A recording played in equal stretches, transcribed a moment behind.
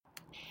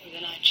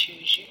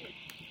choose you.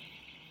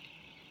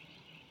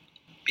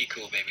 Be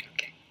cool, baby.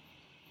 Okay.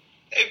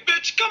 Hey,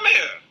 bitch, come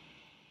here.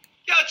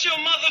 Got your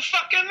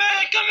motherfucking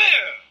man, come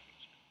here.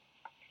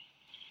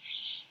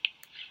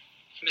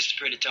 Mr.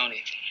 Pretty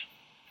Tony,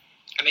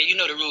 I mean, you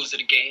know the rules of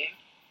the game.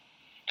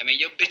 I mean,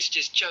 your bitch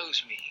just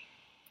chose me.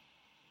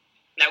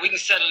 Now, we can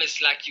settle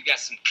this like you got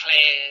some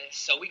class,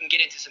 so we can get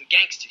into some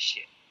gangster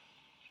shit.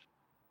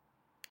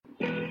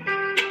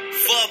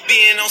 Fuck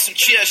being on some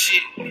chill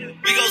shit. We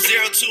go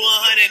 0 to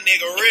 100,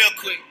 nigga, real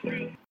quick.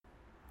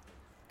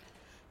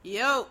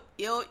 Yo,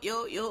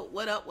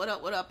 what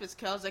up? It's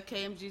Kels at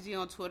KMGZ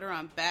on Twitter.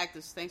 I'm back.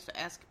 This is Thanks for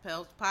Asking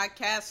Pels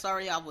podcast.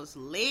 Sorry I was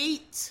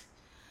late.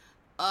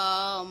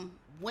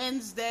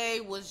 Wednesday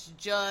was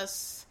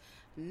just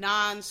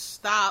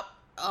non-stop.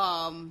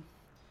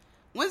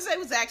 Wednesday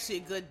was actually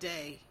a good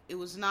day. It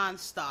was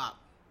non-stop,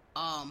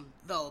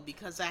 though,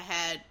 because I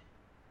had,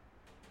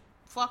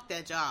 fuck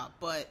that job,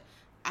 but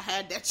I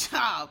had that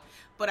job.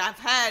 But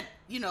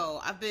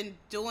I've been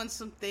doing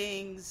some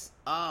things,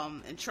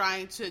 and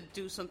trying to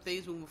do some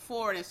things moving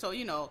forward. And so,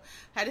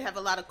 had to have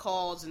a lot of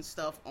calls and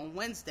stuff on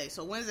Wednesday.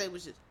 So Wednesday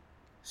was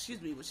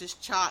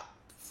just chock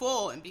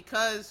full. And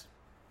because,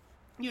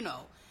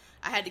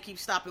 I had to keep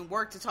stopping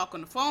work to talk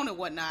on the phone and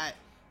whatnot,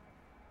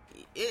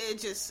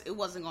 it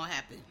wasn't going to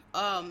happen.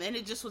 And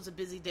it just was a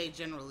busy day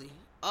generally.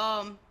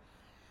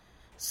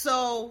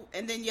 So,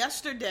 and then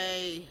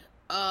yesterday,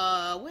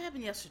 what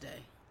happened yesterday?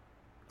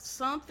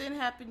 Something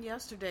happened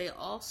yesterday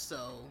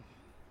also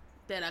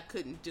that I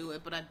couldn't do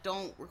it, but I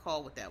don't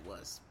recall what that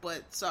was.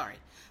 But sorry.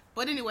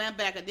 But anyway, I'm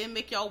back. I didn't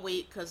make y'all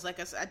wait because, like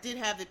I said, I did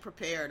have it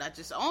prepared. I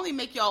just only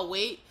make y'all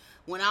wait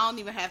when I don't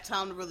even have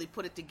time to really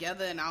put it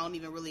together and I don't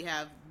even really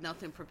have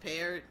nothing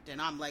prepared.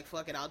 Then I'm like,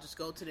 fuck it, I'll just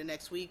go to the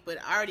next week. But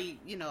I already,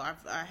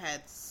 I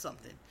had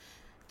something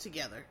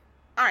together.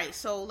 All right,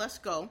 so let's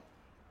go.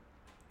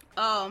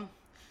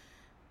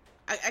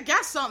 I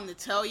got something to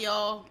tell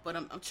y'all, but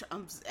I'm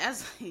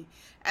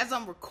as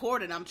I'm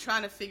recording, I'm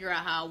trying to figure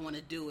out how I want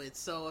to do it.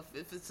 So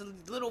if it's a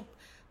little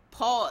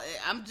pause,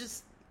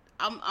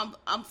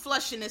 I'm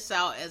fleshing this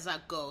out as I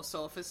go.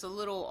 So if it's a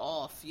little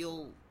off,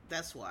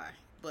 that's why.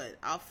 But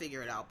I'll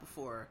figure it out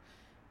before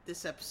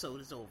this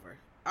episode is over.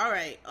 All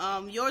right,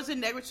 yours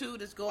in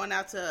negritude is going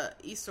out to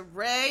Issa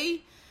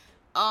Rae.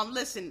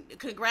 Listen,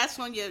 congrats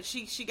on you.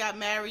 She got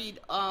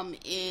married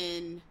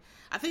in,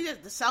 I think that's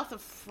the south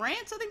of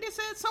France, I think they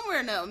said, somewhere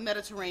in the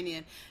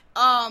Mediterranean.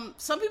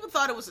 Some people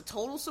thought it was a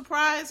total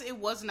surprise. It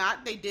was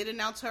not. They did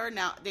announce her.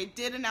 Now, they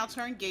did announce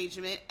her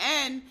engagement.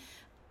 And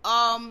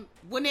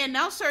when they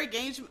announced her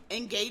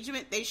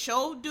engagement, they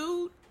showed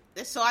dude.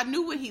 So I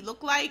knew what he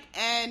looked like.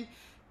 And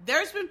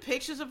there's been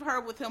pictures of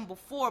her with him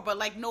before, but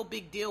like no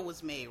big deal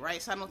was made,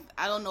 right? So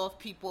I don't know if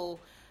people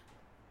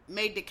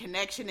made the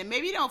connection, and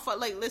maybe you don't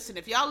like. Listen,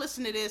 if y'all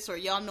listen to this or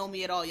y'all know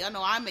me at all, y'all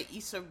know I'm an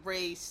Issa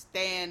Rae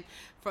stan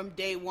from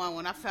day one.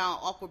 When I found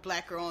Awkward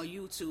Black Girl on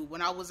YouTube,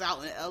 when I was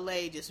out in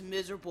LA, just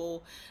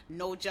miserable,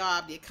 no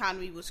job, the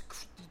economy was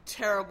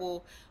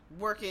terrible,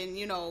 working,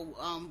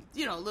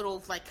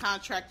 little like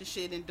contractor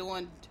shit and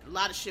doing a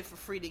lot of shit for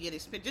free to get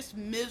experience, just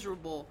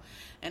miserable.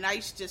 And I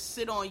used to just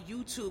sit on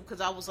YouTube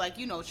because I was like,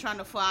 trying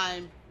to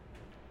find,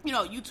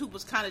 YouTube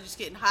was kind of just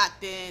getting hot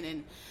then,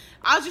 and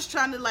I was just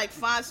trying to like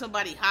find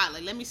somebody hot,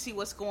 like let me see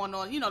what's going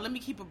on, let me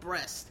keep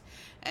abreast.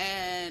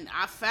 And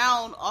I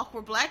found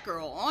Awkward Black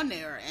Girl on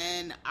there,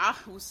 and I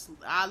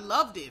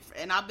loved it,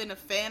 and I've been a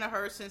fan of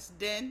her since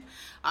then.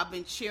 I've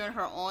been cheering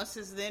her on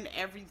since then,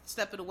 every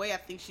step of the way. I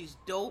think she's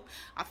dope.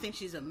 I think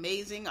she's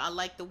amazing. I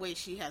like the way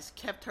she has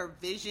kept her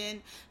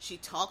vision. She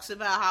talks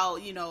about how,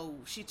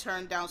 she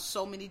turned down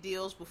so many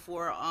deals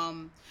before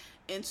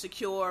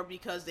Insecure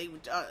because they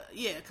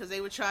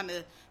were trying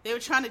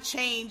to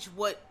change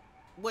what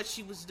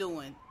she was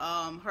doing.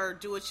 Her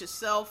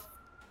do-it-yourself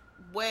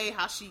way,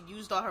 how she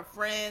used all her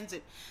friends,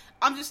 and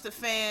I'm just a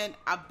fan.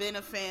 I've been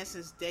a fan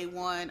since day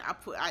one.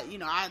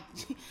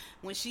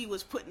 When she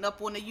was putting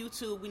up on the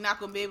YouTube, we're not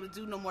gonna be able to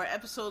do no more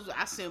episodes,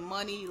 I sent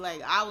money.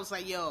 Like, I was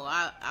like, yo,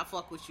 I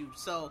fuck with you.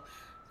 So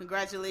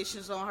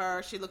congratulations on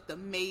her. She looked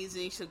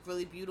amazing. She looked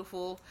really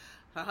beautiful.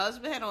 Her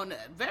husband had on a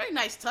very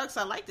nice tux.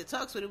 I liked the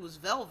tux, but it was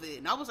velvet,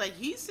 and I was like,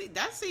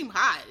 that seemed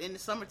hot in the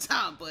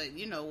summertime, but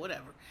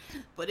whatever.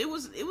 But it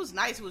was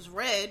nice. It was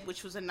red,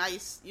 which was a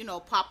nice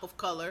pop of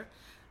color.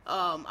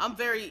 I'm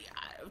very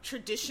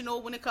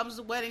traditional when it comes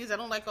to weddings. I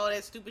don't like all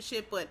that stupid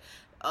shit, but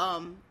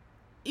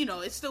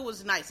it still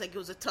was nice. Like, it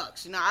was a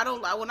tux.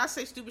 When I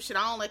say stupid shit,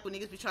 I don't like when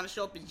niggas be trying to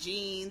show up in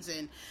jeans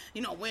and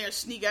wearing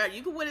sneaker.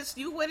 You can wear the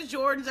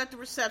Jordans at the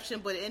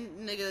reception, but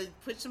nigga,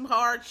 put some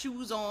hard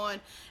shoes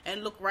on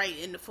and look right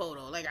in the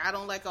photo. Like, I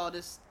don't like all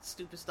this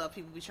stupid stuff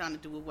people be trying to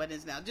do with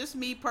weddings now. Just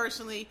me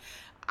personally,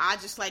 I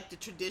just like the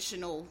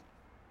traditional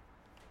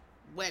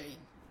wedding.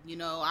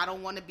 I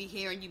don't want to be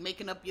hearing you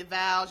making up your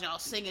vows, y'all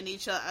singing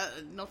each other.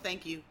 No,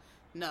 thank you.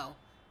 No.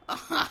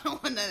 I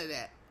don't want none of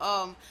that.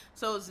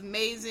 So it's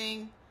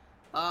amazing.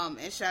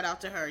 And shout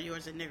out to her.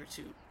 Yours in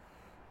negritude.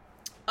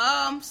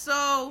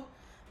 So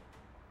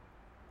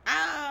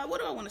What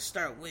do I want to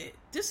start with?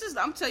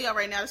 I'm telling y'all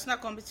right now, it's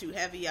not going to be too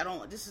heavy.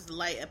 This is a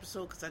light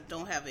episode because I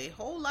don't have a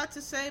whole lot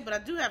to say, but I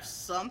do have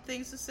some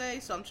things to say,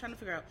 so I'm trying to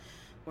figure out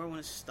where I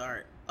want to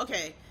start.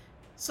 Okay,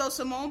 so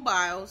Simone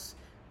Biles,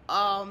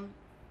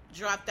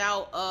 dropped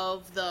out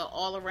of the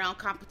all-around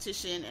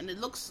competition, and it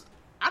looks,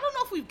 I don't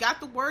know if we've got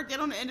the word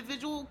yet on the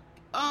individual,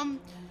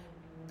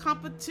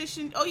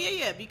 competition. Oh,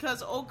 yeah,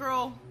 because old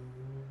girl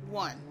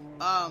won.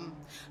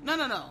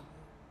 No.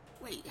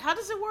 Wait, how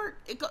does it work?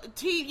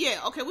 Team, yeah,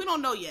 okay, we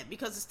don't know yet,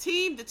 because it's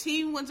the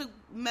team wins a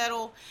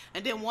medal,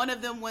 and then one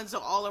of them wins an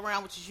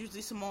all-around, which is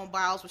usually Simone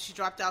Biles, but she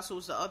dropped out, so it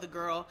was the other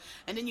girl,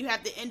 and then you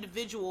have the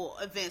individual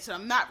events, and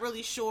I'm not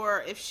really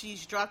sure if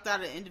she's dropped out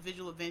of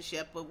individual events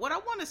yet, but what I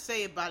want to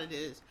say about it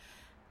is,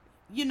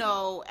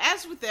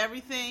 as with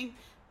everything,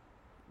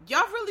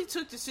 y'all really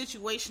took the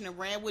situation and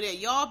ran with it,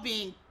 y'all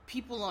being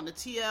people on the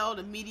TL,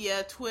 the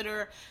media,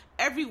 Twitter,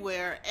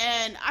 everywhere,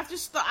 and I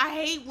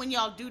hate when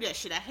y'all do that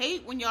shit. I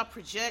hate when y'all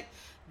project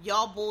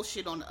y'all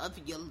bullshit on the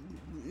other,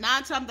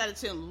 9 times out of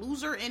 10,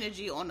 loser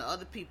energy on the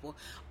other people.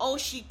 Oh,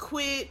 she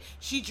quit,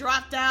 she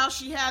dropped out,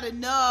 she had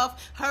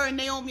enough, her and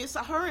Naomi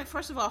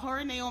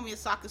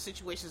Osaka's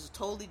situation is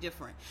totally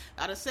different.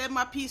 I done said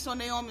my piece on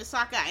Naomi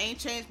Osaka, I ain't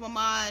changed my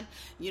mind,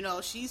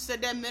 she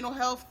said that mental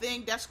health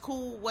thing, that's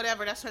cool,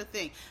 whatever, that's her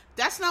thing.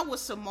 That's not what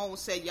Simone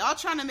said. Y'all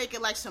trying to make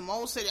it like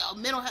Simone said,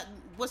 mental health,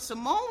 what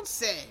Simone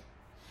said.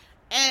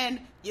 And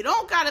you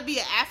don't got to be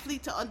an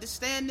athlete to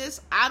understand this,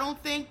 I don't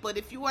think, but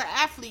if you are an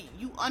athlete,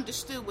 you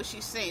understood what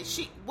she's saying.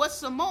 What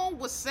Simone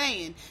was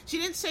saying, she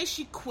didn't say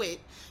she quit.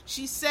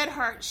 She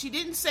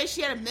didn't say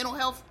she had a mental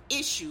health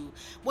issue.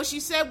 What she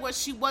said was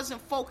she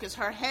wasn't focused.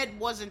 Her head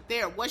wasn't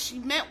there. What she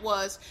meant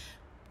was,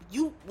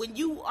 when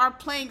you are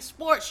playing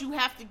sports, you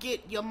have to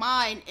get your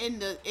mind in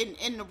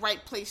the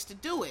right place to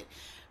do it.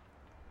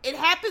 It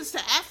happens to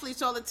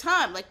athletes all the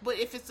time. But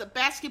if it's a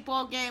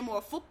basketball game or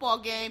a football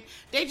game,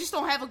 they just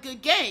don't have a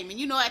good game. And,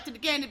 after the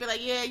game, they'd be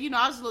like, yeah,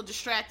 I was a little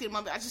distracted.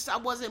 My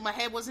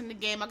head wasn't in the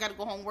game. I got to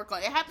go home and work on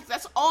it. It happens.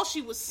 That's all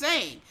she was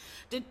saying.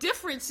 The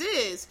difference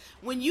is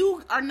when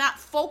you are not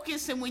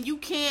focused and when you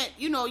can't,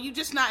 you're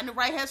just not in the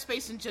right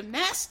headspace in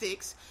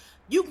gymnastics,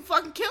 you can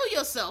fucking kill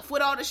yourself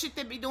with all the shit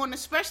they be doing,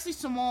 especially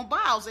Simone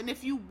Biles. And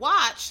if you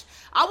watched,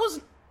 I was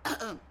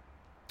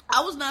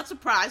not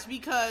surprised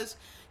because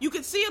you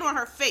could see it on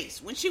her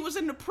face. When she was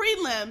in the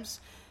prelims,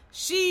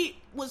 she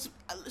was,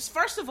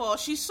 first of all,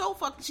 she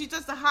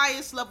does the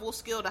highest level of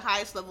skill, the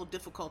highest level of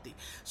difficulty.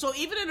 So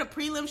even in the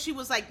prelims, she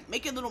was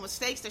making little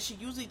mistakes that she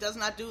usually does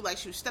not do,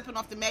 she was stepping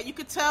off the mat. You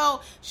could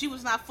tell she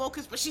was not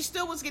focused, but she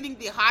still was getting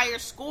the higher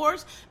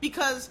scores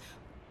because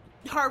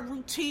her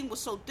routine was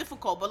so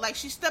difficult. But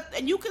she stepped,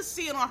 and you could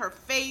see it on her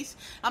face.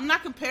 I'm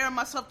not comparing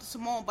myself to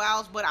Simone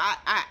Biles, but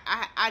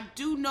I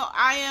do know,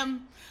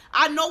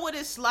 I know what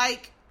it's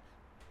like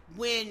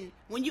when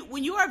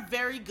you are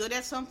very good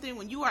at something,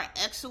 when you are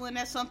excellent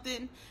at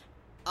something,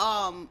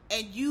 and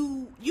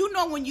you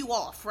know when you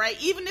off, right?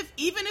 Even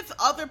if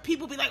other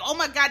people be like, oh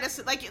my God,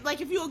 that's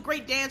like if you're a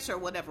great dancer or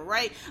whatever,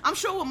 right? I'm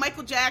sure when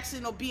Michael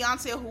Jackson or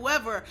Beyonce or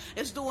whoever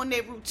is doing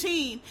their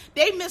routine,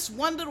 they miss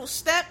one little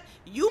step,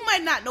 you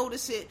might not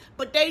notice it,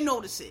 but they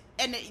notice it,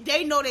 and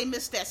they know they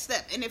missed that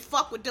step, and it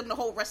fuck with them the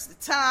whole rest of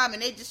the time,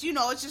 and they just,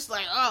 it's just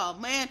like, oh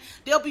man,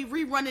 they'll be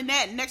rerunning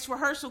that next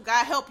rehearsal,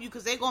 God help you,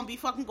 because they're gonna be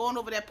fucking going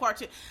over that part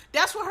too.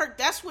 That's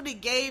what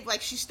it gave.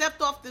 She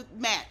stepped off the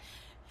mat.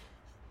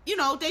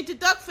 They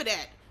deduct for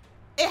that.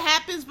 It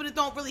happens, but it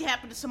don't really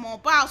happen to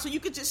Simone Biles. So you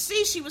could just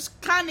see she was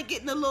kind of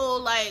getting a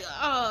little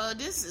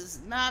this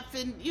is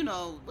nothing,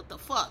 what the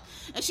fuck.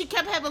 And she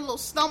kept having little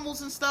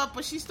stumbles and stuff,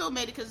 but she still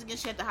made it because, again,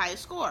 she had the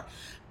highest score.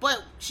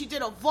 But she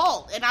did a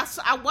vault, and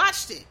I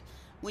watched it.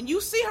 When you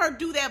see her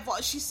do that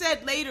vault, she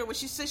said later, when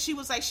she said she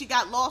was she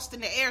got lost in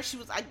the air, she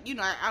was I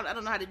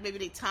don't know how maybe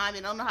they time it,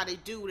 I don't know how they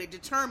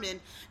determine,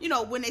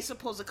 when they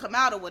supposed to come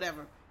out or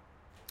whatever.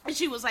 And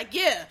she was like,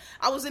 yeah,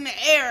 I was in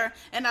the air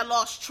and I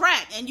lost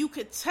track. And you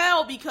could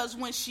tell because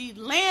when she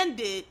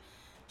landed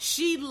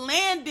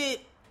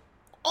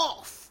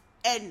off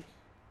and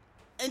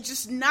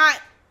just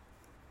not,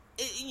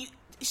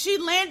 she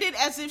landed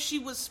as if she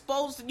was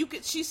supposed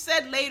to. She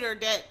said later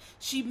that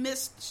she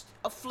missed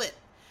a flip.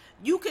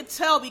 You could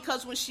tell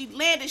because when she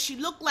landed, she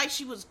looked like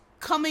she was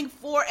coming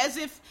forward as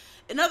if,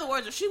 in other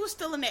words, if she was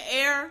still in the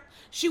air,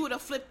 she would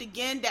have flipped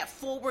again. That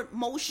forward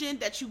motion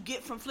that you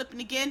get from flipping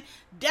again,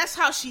 that's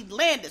how she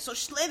landed. So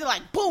she landed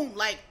boom,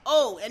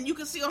 oh, and you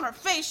can see on her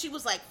face, she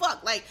was like,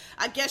 fuck,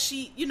 I guess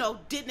she,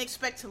 didn't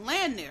expect to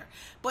land there.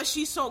 But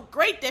she's so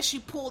great that she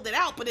pulled it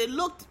out, but it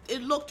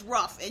looked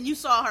rough. And you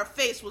saw her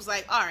face was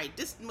like, all right,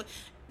 this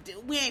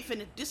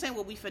ain't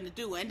what we finna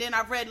do. And then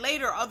I read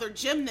later other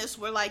gymnasts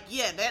were like,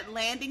 yeah, that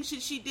landing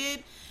shit she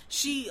did,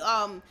 she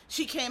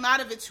came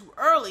out of it too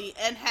early,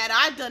 and had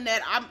I done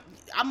that,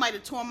 I might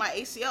have torn my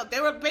ACL. They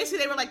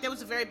were like, there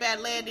was a very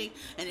bad landing,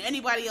 and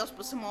anybody else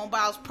but Simone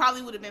Biles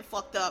probably would have been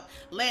fucked up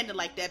landing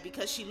like that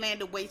because she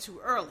landed way too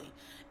early.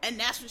 And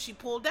that's what she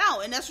pulled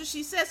out. And that's what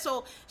she said.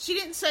 So she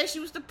didn't say she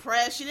was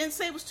depressed. She didn't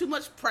say it was too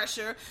much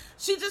pressure.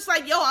 She just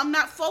like, yo, I'm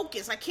not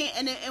focused. I can't.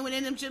 And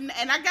within them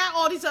and I got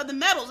all these other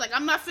medals. Like,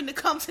 I'm not finna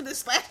come to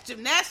this last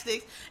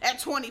gymnastics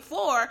at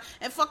 24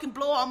 and fucking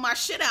blow all my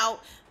shit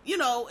out, you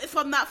know, if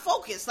I'm not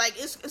focused. Like,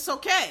 it's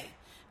okay.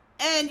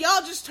 And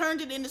y'all just turned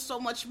it into so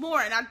much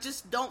more. And I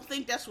just don't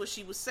think that's what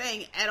she was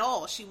saying at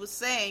all. She was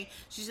saying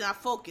she's not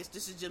focused.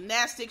 This is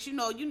gymnastics. You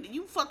know,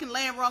 you fucking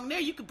land wrong there,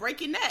 you could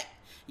break your neck.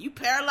 You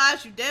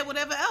paralyzed, you dead,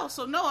 whatever else.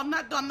 So no, I'm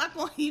not going.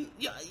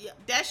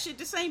 That shit.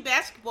 This ain't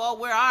basketball.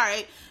 Where all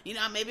right, you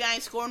know, maybe I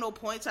ain't scoring no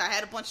points. I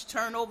had a bunch of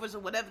turnovers or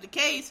whatever the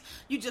case.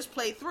 You just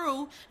play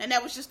through, and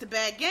that was just a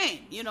bad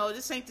game. You know,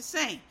 this ain't the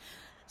same.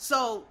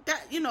 So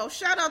that, you know,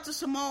 shout out to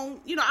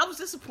Simone. You know, I was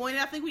disappointed.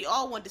 I think we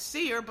all wanted to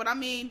see her, but I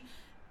mean,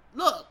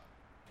 look,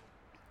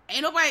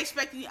 ain't nobody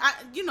expecting.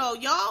 You know,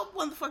 y'all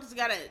motherfuckers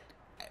gotta.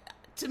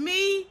 To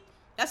me,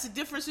 that's a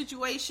different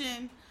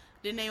situation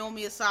than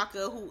Naomi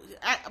Osaka, who,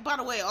 by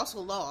the way, also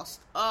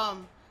lost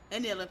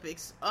in the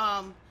Olympics.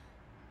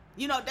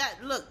 You know, that,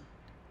 look,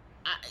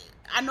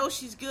 I know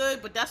she's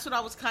good, but that's what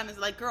I was kind of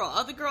like, girl,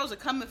 other girls are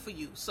coming for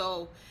you.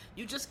 So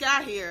you just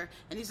got here,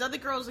 and these other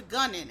girls are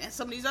gunning, and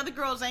some of these other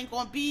girls ain't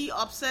going to be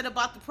upset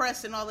about the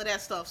press and all of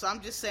that stuff. So I'm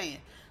just saying.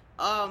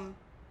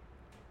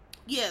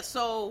 Yeah,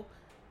 so,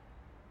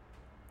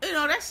 you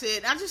know, that's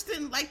it. I just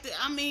didn't like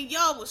I mean,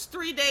 y'all was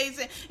 3 days,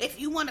 and if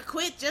you want to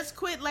quit, just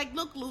quit. Like,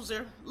 look,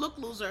 loser,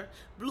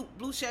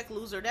 blue check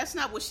loser. That's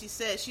not what she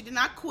said. She did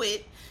not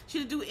quit. She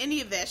didn't do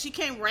any of that. She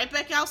came right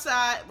back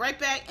outside,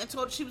 and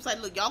told her, she was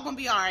like, look, y'all gonna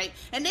be all right.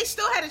 And they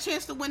still had a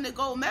chance to win the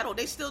gold medal.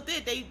 They still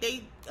did.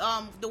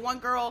 The one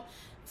girl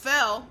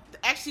fell.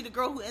 Actually, the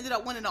girl who ended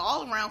up winning the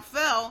all-around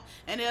fell,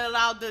 and it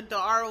allowed the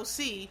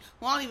ROC,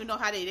 well, I don't even know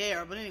how they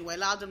there, but anyway,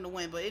 allowed them to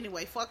win. But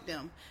anyway, fuck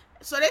them.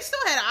 So they still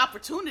had an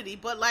opportunity,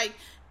 but like,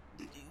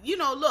 you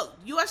know, look,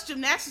 U.S.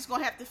 Gymnastics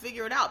gonna have to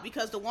figure it out,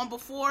 because the one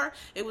before,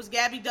 it was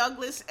Gabby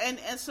Douglas and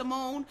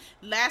Simone.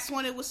 Last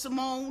one, it was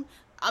Simone.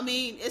 I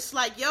mean, it's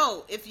like,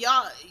 yo, if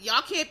y'all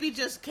can't be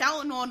just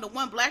counting on the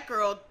one black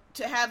girl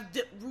to have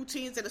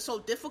routines that are so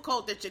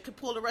difficult that you can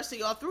pull the rest of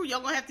y'all through.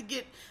 Y'all gonna have to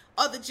get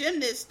other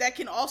gymnasts that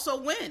can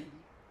also win.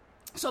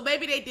 So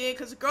maybe they did,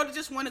 because the girl that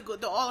just won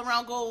the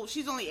all-around gold,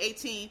 she's only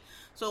 18,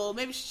 so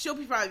maybe she'll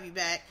probably be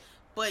back.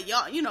 But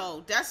y'all, you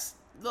know,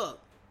 look,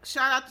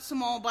 shout out to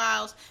Simone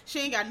Biles. She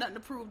ain't got nothing to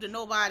prove to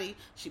nobody.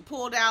 She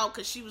pulled out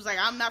because she was like,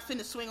 I'm not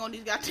finna swing on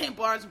these goddamn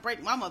bars and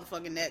break my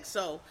motherfucking neck.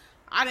 So,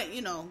 I didn't,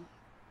 you know,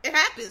 it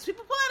happens.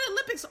 People pull out of the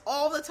Olympics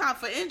all the time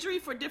for injury,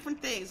 for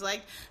different things.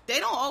 Like,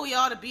 they don't owe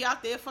y'all to be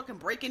out there fucking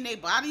breaking their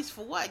bodies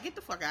for what? Get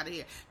the fuck out of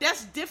here.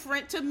 That's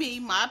different to me,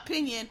 my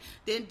opinion,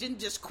 than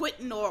just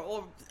quitting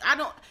or I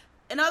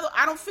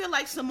don't feel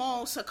like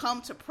Simone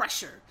succumbed to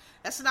pressure.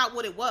 That's not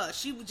what it was.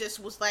 She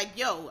just was like,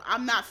 yo,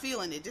 I'm not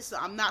feeling it.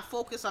 I'm not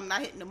focused. I'm not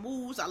hitting the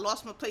moves. I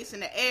lost my place in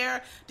the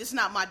air. This is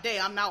not my day.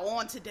 I'm not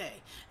on today.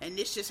 And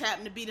this just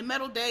happened to be the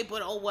medal day,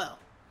 but oh well.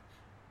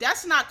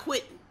 That's not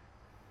quitting.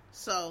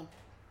 So,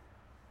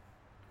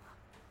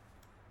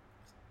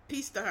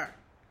 peace to her.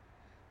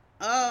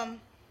 I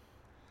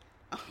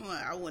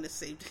want to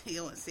say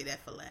that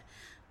for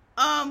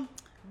last.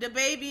 The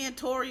baby and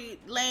Tory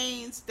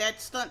Lanez,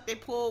 that stunt they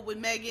pulled with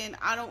Megan,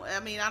 I don't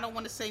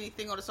want to say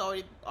anything on that's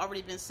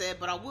already been said,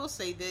 but I will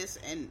say this,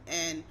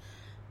 and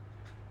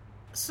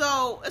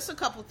so it's a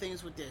couple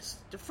things with this.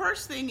 The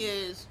first thing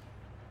is,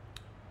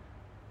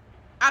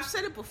 I've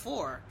said it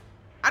before,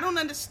 I don't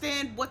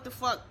understand what the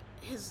fuck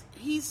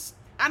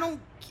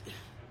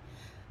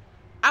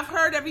I've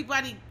heard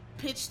everybody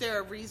pitch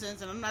their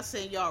reasons, and I'm not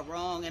saying y'all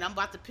wrong, and I'm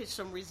about to pitch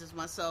some reasons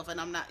myself,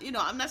 and I'm not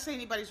saying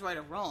anybody's right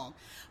or wrong,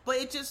 but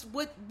it just,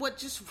 what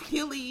just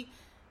really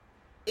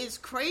is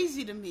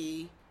crazy to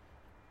me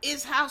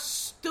is how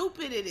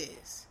stupid it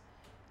is.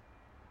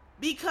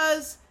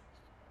 Because,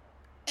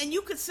 and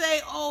you could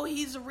say, oh,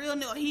 he's a real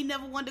nigga, he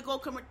never wanted to go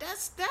commercial.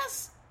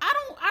 I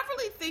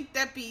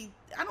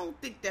don't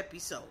think that be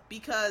so,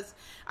 because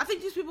I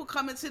think these people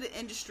come into the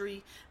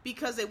industry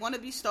because they want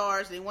to be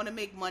stars, they want to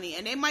make money,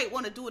 and they might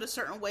want to do it a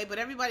certain way, but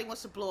everybody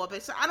wants to blow up.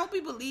 So I don't be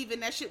believing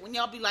that shit when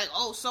y'all be like,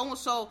 oh,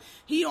 so-and-so,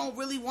 he don't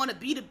really want to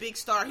be the big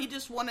star, he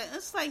just want to,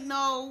 it's like,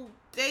 no,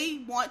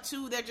 they want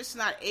to, they're just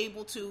not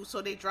able to,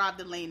 so they drive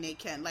the lane they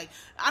can. Like,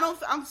 I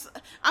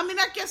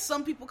guess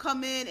some people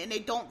come in and they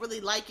don't really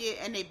like it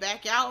and they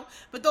back out,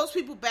 but those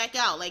people back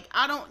out. Like,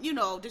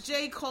 the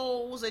J.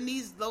 Cole's and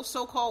those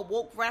so-called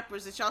woke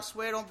rappers that y'all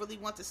swear don't really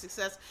want the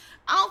success,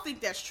 I don't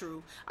think that's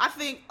true. I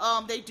think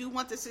they do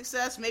want the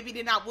success. Maybe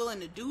they're not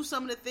willing to do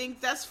some of the things,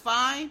 that's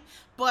fine,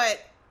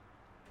 but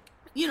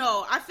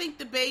I think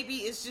the baby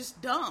is just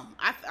dumb.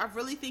 I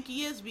really think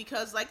he is,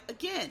 because, like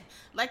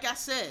I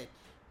said,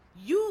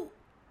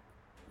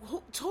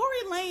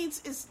 Tory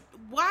Lanez is,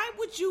 why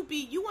would you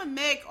and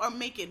Meg are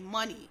making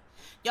money.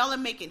 Y'all are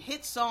making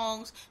hit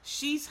songs.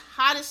 She's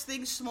hottest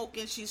thing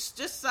smoking. She's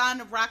just signed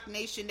to Roc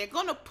Nation. They're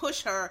gonna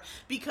push her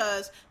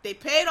because they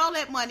paid all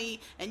that money,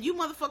 and you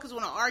motherfuckers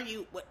want to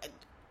argue.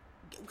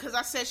 Because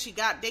I said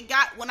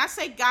when I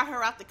say got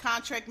her out the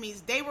contract,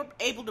 means they were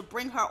able to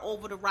bring her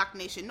over to Roc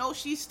Nation. No,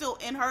 she's still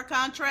in her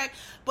contract,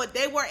 but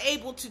they were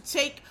able to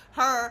take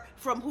her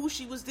from who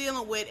she was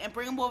dealing with and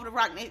bring them over to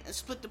Roc Nation and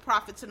split the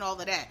profits and all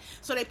of that.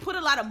 So they put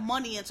a lot of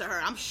money into her.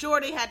 I'm sure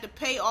they had to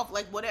pay off,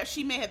 like, whatever.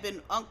 She may have been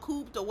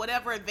uncooped or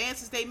whatever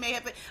advances they may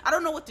have been. I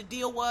don't know what the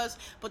deal was,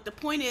 but the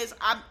point is,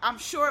 I'm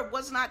sure it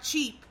was not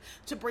cheap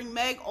to bring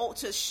Meg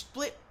to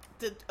split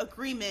the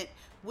agreement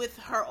with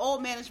her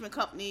old management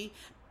company,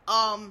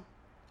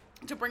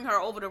 to bring her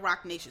over to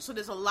Roc Nation. So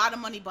there's a lot of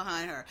money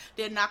behind her.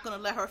 They're not going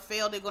to let her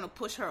fail. They're going to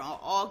push her on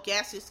all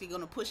gases. They're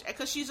going to push,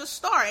 because she's a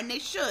star, and they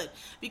should,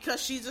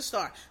 because she's a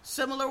star.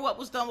 Similar to what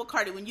was done with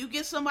Cardi. When you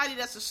get somebody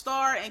that's a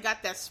star and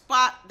got that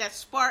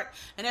spark,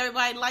 and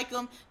everybody like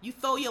them, you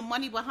throw your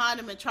money behind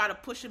them and try to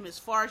push them as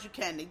far as you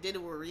can. They did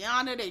it with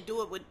Rihanna. They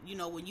do it with,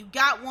 when you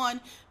got one,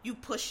 you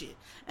push it.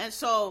 And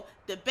so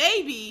the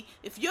baby,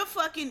 if you're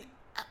fucking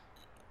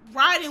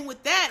riding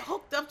with that,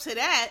 hooked up to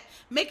that,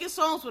 making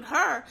songs with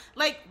her,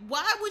 like,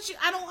 why would you?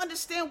 I don't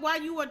understand why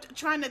you are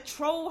trying to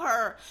troll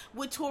her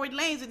with Tory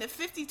Lanez. And if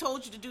 50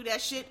 told you to do that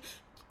shit,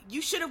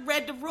 you should have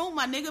read the room,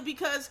 my nigga,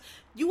 because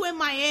you in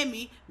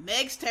Miami,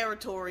 Meg's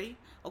territory,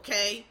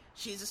 okay?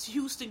 She's a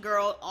Houston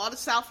girl. All the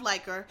South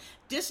like her.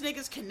 This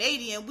nigga's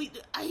Canadian.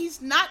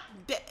 He's not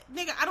that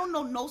nigga. I don't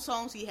know no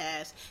songs he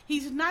has.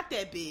 He's not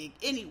that big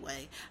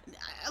anyway.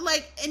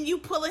 Like, and you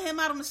pulling him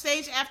out on the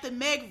stage after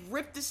Meg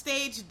ripped the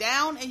stage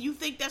down, and you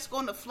think that's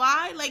going to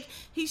fly? Like,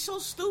 he's so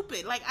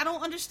stupid. Like, I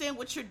don't understand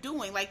what you're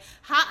doing. Like,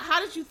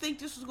 how did you think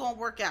this was going to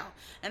work out?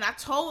 And I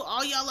told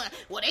all y'all, like,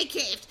 well, they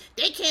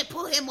can't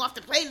pull him off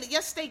the playlist.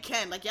 Yes, they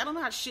can. Like, y'all don't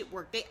know how shit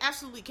work. They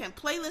absolutely can.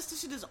 Playlists,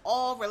 this shit is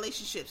all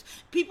relationships.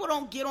 People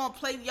don't get on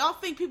y'all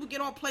think people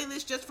get on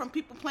playlists just from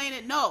people playing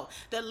it? No.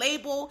 The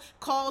label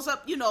calls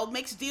up,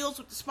 makes deals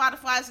with the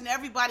Spotify's and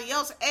everybody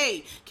else.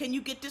 Hey, can you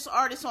get this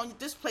artist on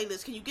this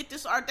playlist? Can you get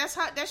this art? That's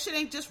how, that shit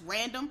ain't just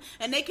random.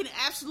 And they can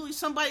absolutely,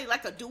 somebody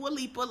like a Dua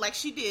Lipa, like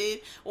she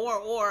did,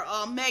 or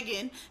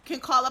Megan, can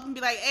call up and be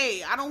like,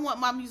 hey, I don't want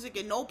my music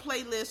in no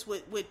playlist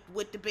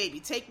with the baby.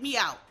 Take me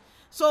out.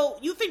 So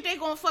you think they're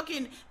gonna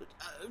fucking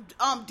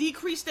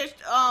decrease their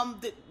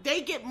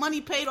they get money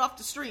paid off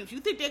the streams?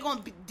 You think they're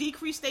gonna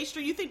decrease their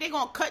stream? You think they're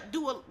gonna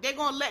they're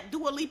gonna let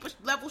Dua Lipa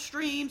level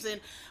streams and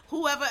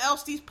whoever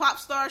else these pop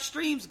star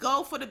streams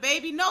go for the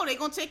baby? No, they're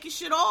gonna take your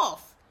shit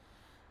off.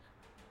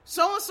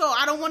 So and so,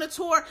 I don't want to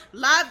tour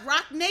Live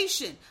Roc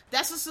Nation.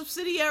 That's a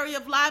subsidiary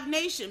of Live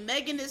Nation.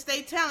 Megan is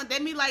their talent. They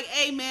be like,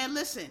 hey man,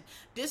 listen,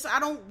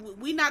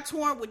 we not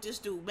touring with this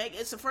dude.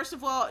 It's first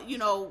of all,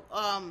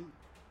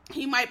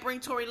 he might bring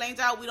Tory Lanez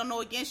out. We don't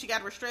know. Again, she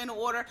got a restraining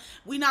order.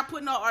 We not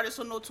putting our artists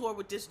on no tour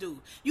with this dude.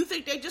 You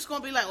think they just going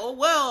to be like, oh,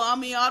 well, I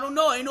mean, I don't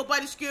know. Ain't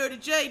nobody scared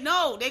of Jay.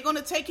 No, they're going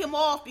to take him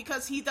off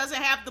because he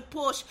doesn't have the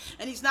push,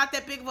 and he's not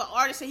that big of an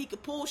artist that he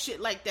could pull shit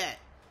like that.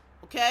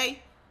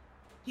 Okay?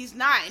 He's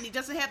not, and he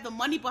doesn't have the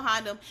money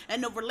behind him.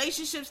 And the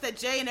relationships that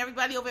Jay and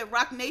everybody over at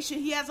Roc Nation,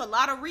 he has a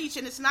lot of reach,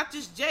 and it's not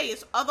just Jay.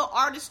 It's other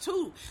artists,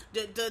 too.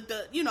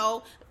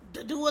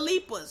 The Dua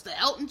Lipas, the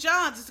Elton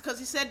Johns, it's because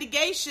he said the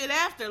gay shit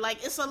after.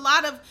 Like, it's a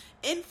lot of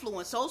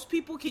influence. Those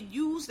people can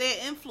use their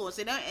influence.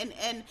 And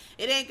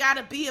it ain't got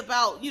to be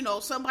about,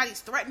 somebody's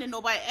threatening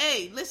nobody.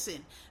 Hey,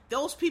 listen,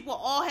 those people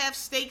all have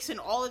stakes in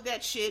all of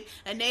that shit,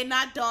 and they're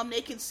not dumb.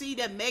 They can see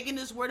that Megan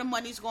is where the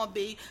money's going to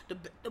be.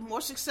 The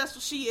more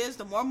successful she is,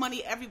 the more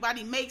money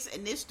everybody makes,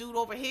 and this dude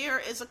over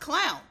here is a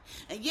clown.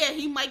 And yeah,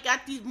 he might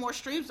got these more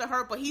streams than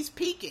her, but he's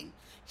peaking.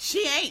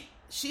 She ain't.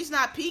 She's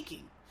not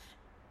peaking.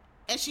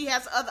 And she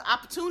has other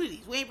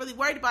opportunities. We ain't really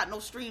worried about no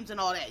streams and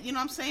all that. You know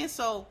what I'm saying?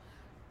 So,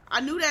 I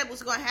knew that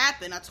was going to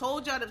happen. I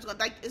told y'all that it was going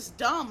to, it's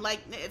dumb.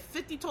 Like, if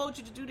 50 told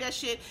you to do that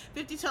shit,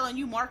 50 telling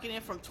you marketing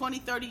from 20,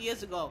 30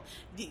 years ago,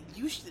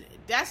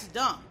 that's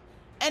dumb.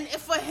 And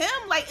for him,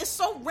 like, it's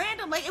so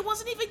random. Like, it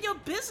wasn't even your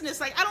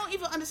business. Like, I don't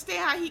even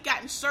understand how he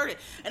got inserted.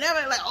 And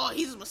everybody like, oh,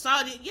 he's a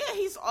misogynist. Yeah,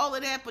 he's all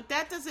of that, but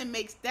that doesn't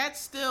make,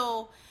 that's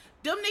still,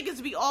 them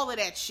niggas be all of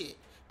that shit.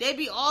 They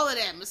be all of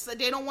that.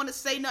 They don't want to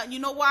say nothing. You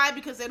know why?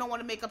 Because they don't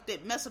want to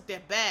mess up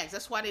their bags.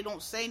 That's why they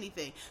don't say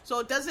anything. So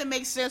it doesn't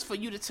make sense for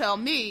you to tell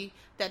me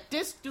that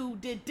this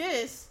dude did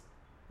this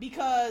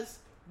because,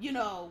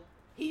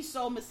 he's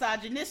so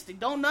misogynistic.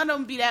 Don't none of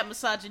them be that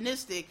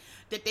misogynistic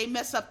that they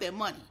mess up their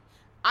money.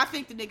 I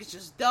think the nigga's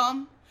just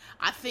dumb.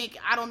 I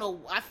don't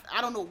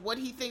know what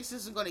he thinks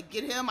isn't going to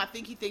get him. I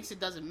think he thinks it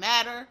doesn't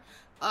matter.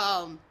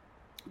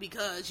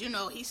 Because,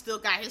 he still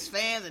got his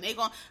fans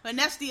and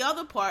that's the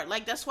other part.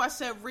 Like, that's why I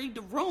said read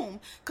the room.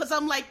 Because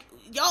I'm like,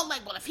 y'all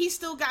like, well, if he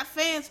still got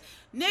fans,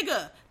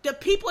 nigga, the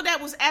people that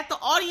was at the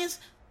audience,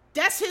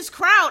 that's his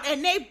crowd,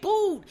 and they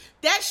booed.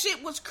 That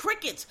shit was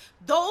crickets.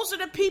 Those are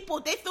the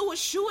people, they threw a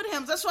shoe at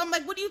him. That's why I'm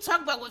like, what are you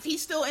talking about? Well, if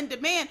he's still in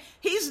demand,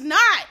 he's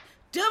not.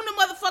 Them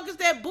the motherfuckers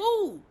that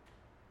booed.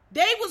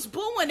 They was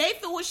booing. They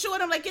was showing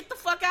them like, get the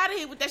fuck out of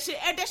here with that shit.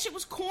 And that shit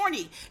was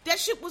corny. That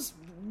shit was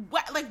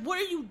like, what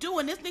are you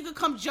doing? This nigga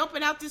come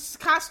jumping out this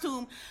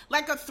costume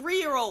like a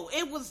 3-year-old.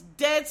 It was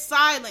dead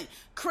silent.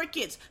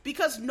 Crickets.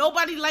 Because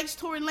nobody likes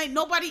Tory Lanez.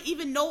 Nobody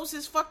even knows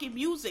his fucking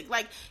music.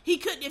 Like, he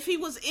could, if he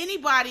was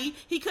anybody,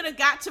 he could have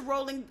got to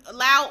Rolling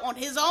Loud on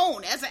his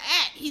own as an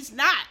act. He's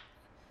not.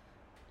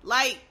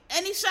 Like,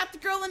 and he shot the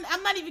girl in,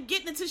 I'm not even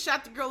getting into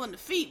shot the girl in the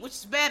feet, which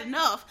is bad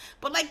enough,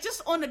 but like,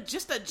 just on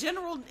just a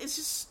general,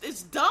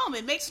 it's dumb,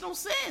 it makes no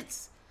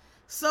sense.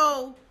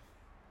 So,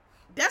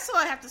 that's all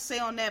I have to say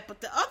on that. But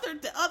the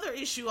other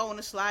issue I want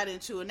to slide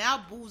into, and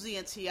now Boosie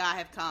and T.I.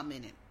 have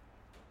commented,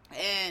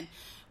 and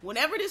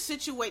whenever this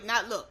situation,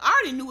 now look, I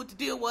already knew what the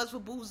deal was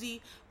with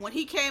Boosie when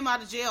he came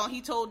out of jail and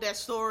he told that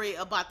story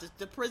about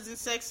the prison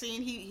sex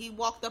scene he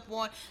walked up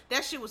on.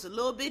 That shit was a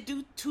little bit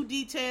too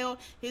detailed.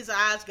 His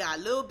eyes got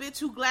a little bit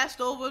too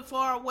glassed over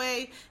far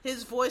away.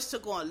 His voice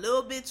took on a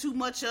little bit too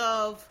much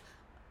of,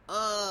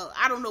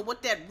 I don't know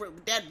what that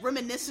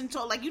reminiscent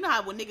tone, like, you know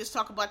how when niggas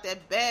talk about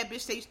that bad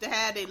bitch they used to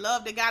have, they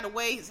loved, they got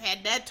away, it's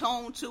had that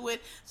tone to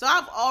it. So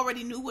I've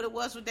already knew what it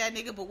was with that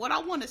nigga, but what I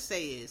want to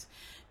say is,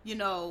 you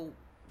know,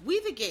 we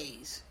the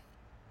gays,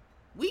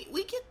 we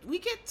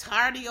get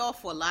tired of y'all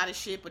for a lot of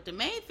shit, but the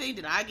main thing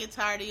that I get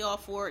tired of y'all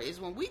for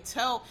is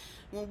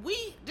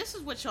this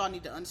is what y'all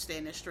need to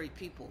understand as straight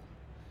people.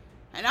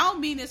 And I don't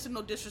mean this in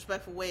no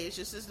disrespectful way, it's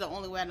just this is the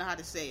only way I know how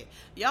to say it.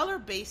 Y'all are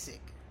basic,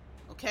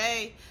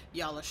 okay?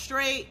 Y'all are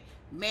straight,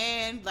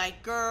 man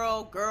like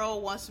girl, girl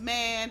wants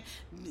man,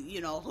 you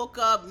know, hook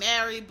up,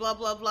 marry, blah,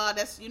 blah, blah.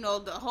 That's, you know,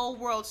 the whole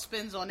world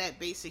spins on that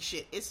basic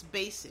shit. It's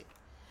basic.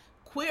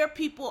 Queer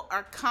people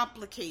are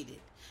complicated.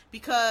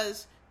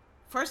 Because,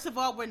 first of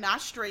all, we're not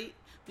straight.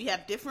 We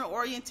have different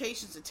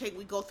orientations to take.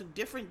 We go through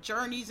different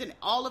journeys, and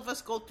all of us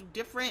go through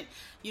different,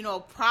 you know,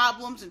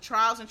 problems and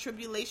trials and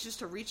tribulations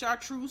to reach our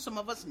truth. Some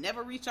of us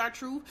never reach our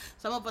truth.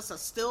 Some of us are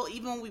still,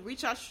 even when we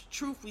reach our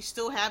truth, we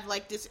still have,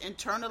 like, this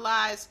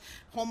internalized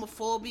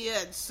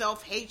homophobia and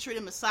self-hatred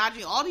and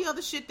misogyny, all the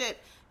other shit that,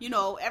 you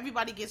know,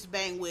 everybody gets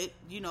banged with,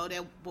 you know,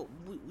 that, but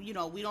we, you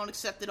know, we don't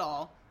accept it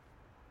all.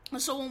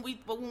 And so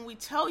when we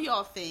tell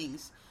y'all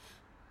things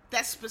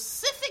that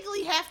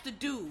specifically have to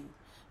do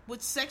with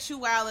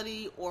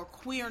sexuality or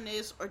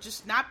queerness or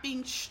just not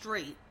being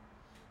straight,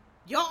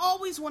 y'all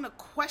always want to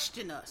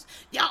question us.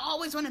 Y'all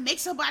always want to make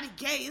somebody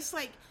gay. It's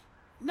like,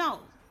 no,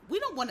 we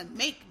don't want to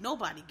make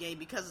nobody gay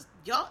because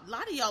y'all, a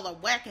lot of y'all are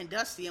whack and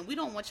dusty, and we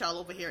don't want y'all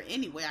over here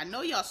anyway. I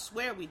know y'all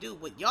swear we do,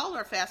 but y'all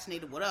are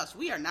fascinated with us.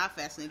 We are not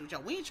fascinated with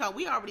y'all.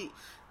 We already,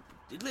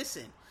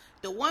 listen,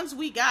 the ones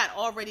we got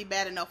already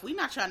bad enough. We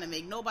not trying to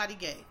make nobody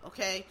gay,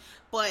 okay?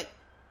 But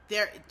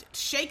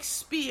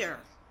Shakespeare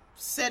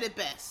said it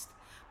best.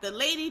 The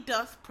lady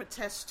doth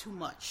protest too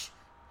much.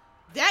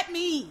 That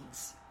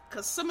means,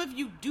 because some of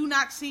you do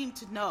not seem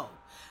to know,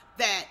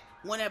 that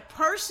when a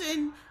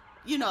person,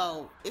 you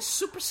know, is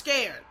super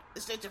scared,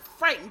 they're just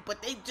frightened,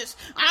 but they just,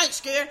 I ain't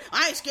scared,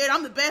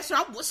 I'm the best,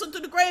 I'm whistling to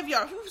the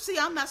graveyard. You see,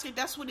 I'm not scared.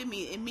 That's what it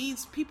means. It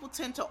means people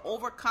tend to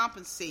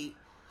overcompensate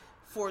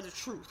for the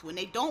truth. When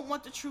they don't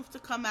want the truth to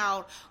come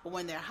out, or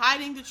when they're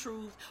hiding the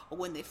truth, or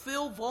when they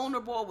feel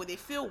vulnerable, or when they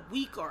feel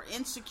weak or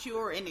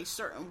insecure in a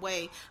certain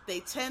way, they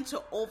tend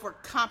to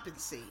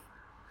overcompensate.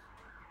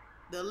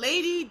 The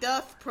lady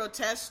doth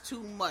protest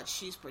too much.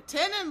 She's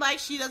pretending like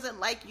she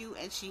doesn't like you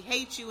and she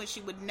hates you and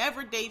she would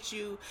never date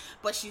you,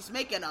 but she's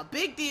making a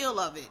big deal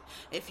of it.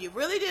 If you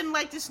really didn't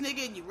like this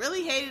nigga and you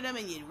really hated him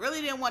and you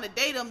really didn't want to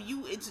date him,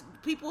 it's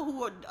people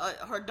who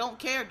are don't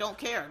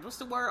care. What's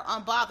the word?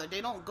 Unbothered. They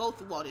don't go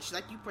through all this.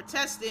 Like, you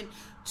protesting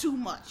too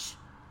much.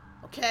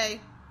 Okay?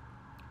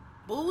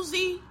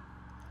 Boosie,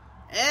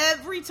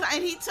 every time,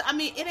 I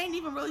mean, it ain't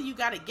even really you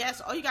gotta guess.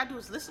 All you gotta do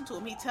is listen to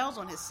him. He tells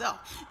on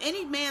himself.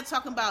 Any man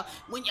talking about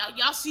when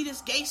y'all see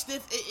this gay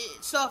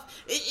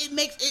stuff,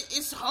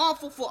 it's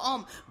harmful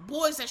for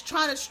boys that's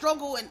trying to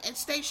struggle and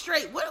stay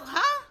straight. What?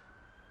 Huh?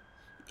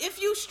 If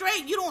you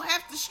straight, you don't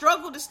have to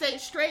struggle to stay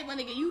straight, my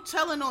nigga. You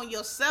telling on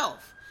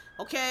yourself.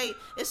 Okay?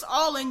 It's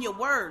all in your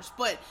words,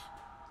 but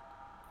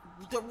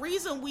the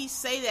reason we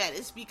say that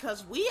is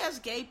because we as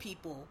gay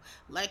people,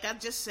 like I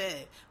just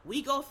said,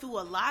 we go through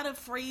a lot of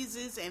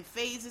phrases and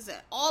phases, and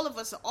all of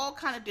us are all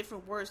kind of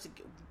different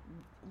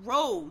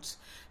roads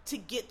to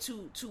get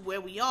to where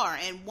we are.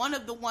 And one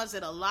of the ones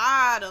that a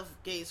lot of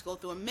gays go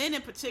through, and men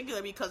in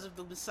particular, because of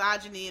the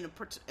misogyny and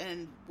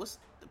what's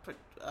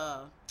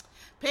the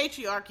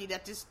patriarchy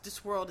that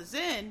this world is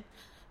in,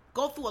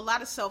 go through a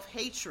lot of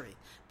self-hatred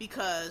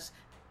because,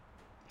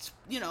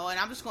 you know, and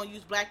I'm just going to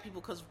use black people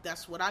because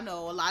that's what I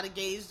know. A lot of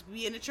gays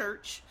be in the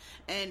church,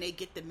 and they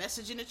get the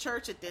message in the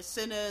church that they're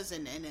sinners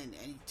and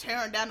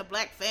tearing down the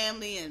black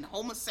family, and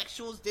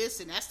homosexuals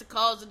this, and that's the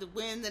cause of the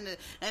wind and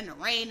the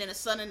rain and the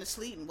sun and the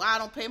sleet, and why I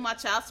don't pay my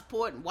child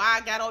support, and why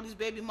I got all these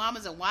baby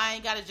mamas, and why I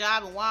ain't got a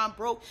job, and why I'm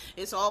broke.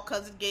 It's all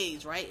because of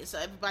gays, right? It's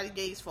everybody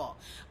gays'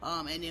 fault.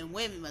 And then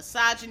women,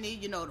 misogyny,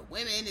 you know, the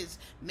women is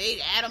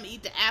made Adam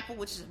eat the apple,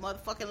 which is a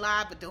motherfucking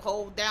lie, but the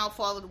whole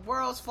downfall of the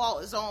world's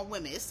fault is on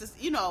women. It's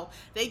just, you know,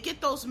 they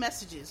get those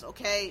messages,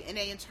 okay, and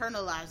they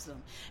internalize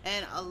them.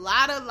 And a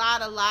lot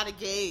of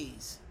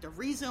gays, the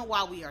reason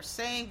why we are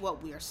saying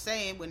what we are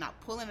saying, we're not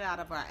pulling it out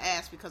of our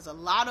ass, because a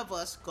lot of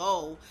us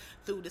go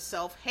through the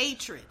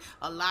self-hatred.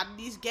 A lot of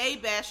these gay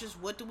bashers,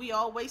 what do we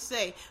always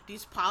say?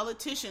 These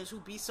politicians who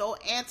be so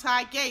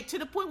anti-gay, to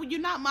the point where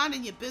you're not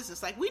minding your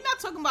business. Like, we're not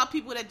talking about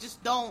people that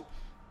just don't,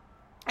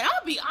 and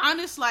I'll be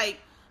honest, like,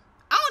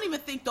 I don't even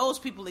think those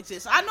people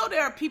exist. I know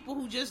there are people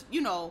who just,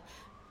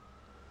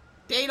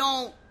 they're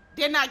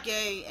not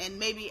gay, and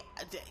maybe,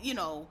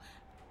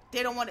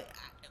 they don't want to.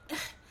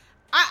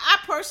 I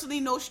personally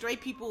know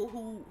straight people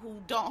who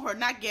are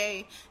not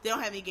gay. They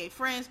don't have any gay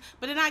friends,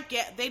 but they're not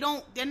gay.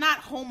 They're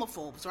not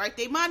homophobes, right?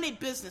 They mind their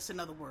business, in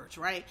other words,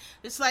 right?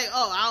 It's like,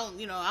 oh, I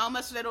don't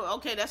mess with that.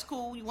 Okay, that's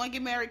cool. You want to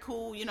get married?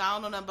 Cool. I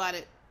don't know nothing about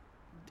it.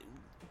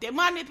 They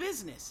mind their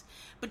business.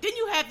 But then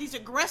you have these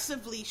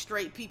aggressively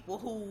straight people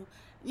who,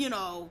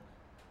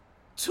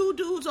 two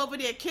dudes over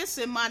there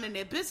kissing, minding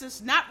their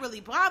business, not really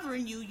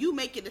bothering you. You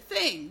make it a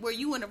thing where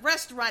you in a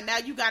restaurant, now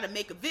you got to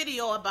make a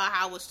video about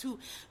how it's too,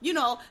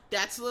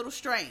 that's a little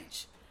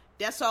strange.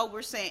 That's all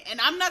we're saying. And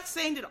I'm not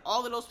saying that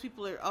all of those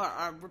people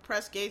are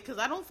repressed gays, because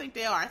I don't think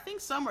they are. I think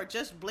some are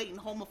just blatant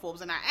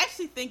homophobes, and I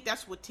actually think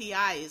that's what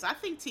T.I. is. I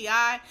think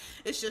T.I.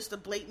 is just a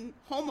blatant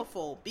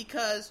homophobe,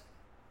 because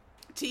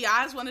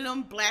T.I. is one of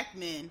them black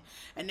men,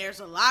 and there's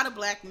a lot of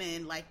black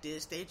men like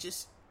this. They're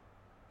just,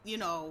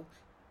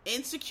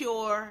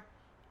 insecure,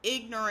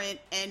 ignorant,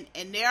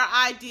 and their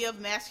idea of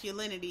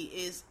masculinity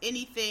is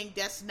anything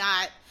that's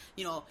not,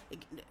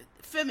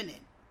 feminine,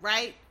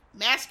 right?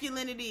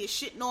 Masculinity is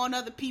shitting on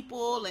other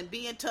people and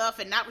being tough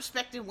and not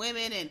respecting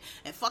women and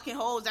fucking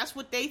hoes. That's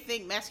what they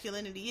think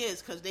masculinity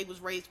is, because they was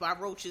raised by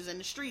roaches in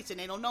the streets and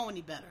they don't know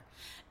any better.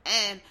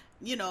 And,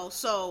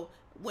 so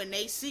when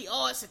they see,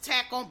 it's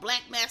attack on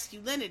black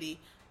masculinity,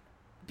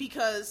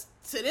 because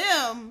to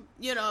them,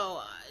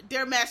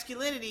 their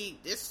masculinity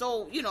is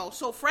so,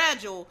 so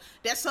fragile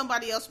that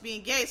somebody else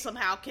being gay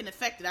somehow can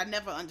affect it. I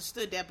never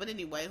understood that. But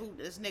anyway,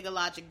 this nigga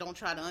logic don't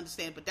try to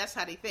understand, but that's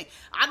how they think.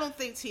 I don't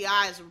think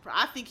T.I.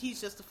 I think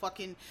he's just a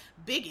fucking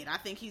bigot. I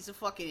think he's a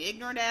fucking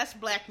ignorant ass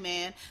black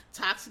man,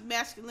 toxic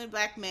masculine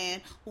black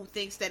man who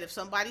thinks that if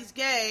somebody's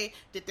gay,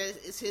 that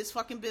is his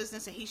fucking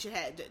business, and he should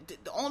have,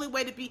 the only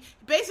way to be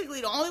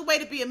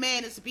a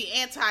man is to be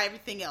anti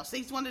everything else.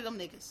 He's one of them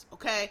niggas,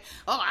 okay?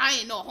 Oh, I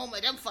ain't no homo,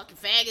 them fucking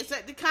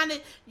faggots. The kind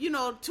of,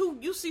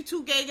 you see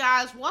two gay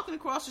guys walking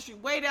across the street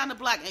way down the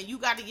block, and you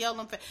got to yell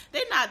them.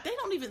 They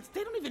don't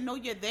even know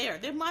you're there.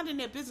 They're minding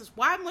their business.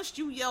 Why must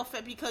you yell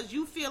fat? Because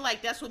you feel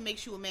like that's what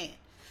makes you a man,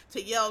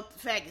 to yell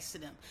faggots to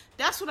them.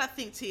 That's what I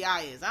think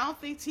T.I. is. I don't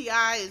think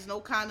T.I. is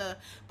no kind of,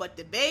 but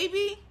the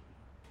baby.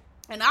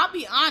 And I'll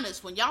be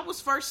honest, when y'all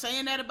was first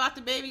saying that about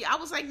the baby, I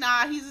was like,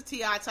 nah, he's a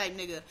T.I. type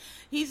nigga.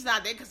 He's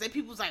not there, because then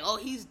people was like, oh,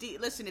 he's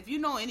listen, if you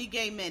know any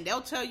gay men,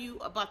 they'll tell you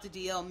about the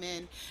DL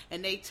men,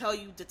 and they tell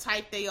you the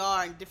type they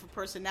are and different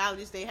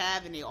personalities they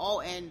have, and they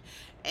all, and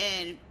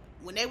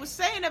when they were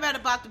saying that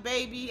about the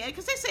baby, and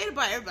because they say it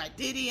about everybody,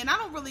 Diddy, and I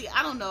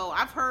don't know,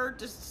 I've heard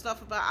this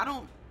stuff about, I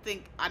don't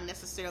think I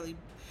necessarily,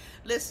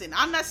 listen,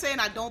 I'm not saying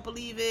I don't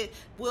believe it,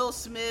 Will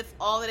Smith,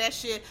 all of that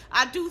shit.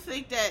 I do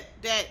think that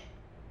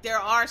there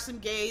are some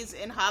gays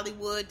in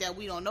Hollywood that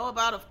we don't know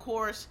about, of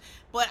course,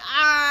 but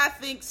I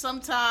think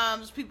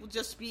sometimes people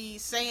just be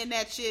saying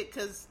that shit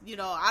because,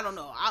 I don't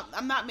know.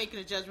 I'm not making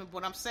a judgment,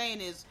 but what I'm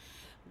saying is,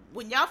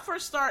 when y'all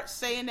first start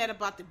saying that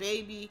about the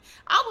baby,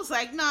 I was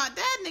like, nah,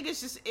 that nigga's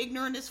just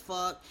ignorant as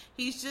fuck.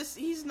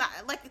 He's not,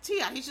 like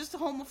T.I., he's just a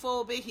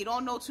homophobic, he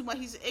don't know too much,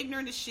 he's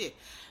ignorant as shit.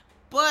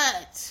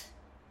 But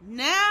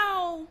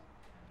now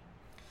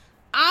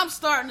I'm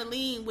starting to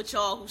lean with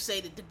y'all who say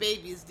that the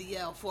baby is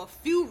DL for a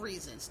few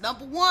reasons.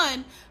 Number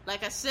one,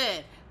 like I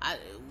said,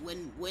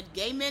 when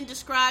gay men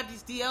describe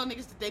these DL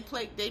niggas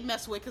that they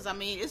mess with, because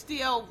it's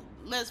DL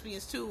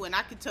lesbians too, and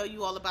I can tell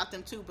you all about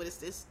them too, but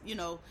it's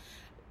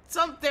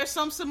there's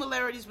some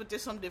similarities, but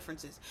there's some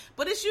differences.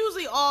 But it's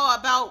usually all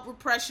about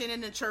repression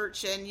in the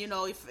church, and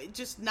if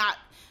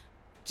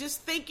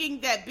just thinking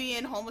that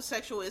being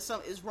homosexual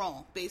is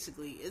wrong.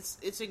 Basically,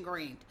 it's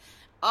ingrained.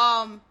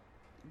 But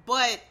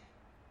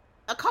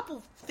a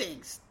couple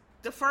things.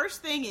 The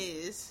first thing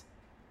is,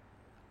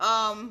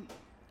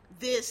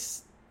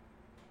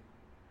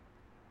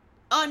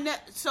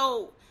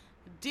 so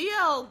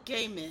DL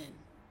gay men,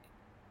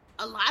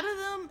 a lot of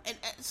them, and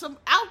some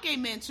out gay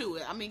men too.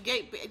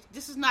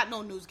 This is not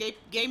no news.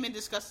 Gay men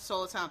discuss this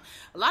all the time.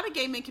 A lot of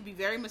gay men can be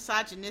very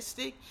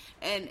misogynistic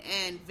and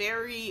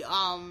very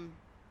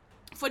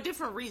for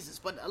different reasons.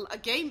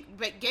 But gay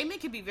men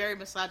can be very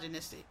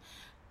misogynistic.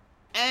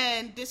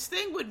 And this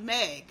thing with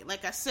Meg,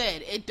 like I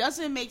said, it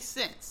doesn't make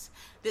sense.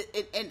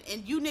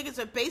 And you niggas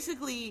are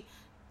basically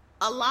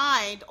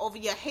aligned over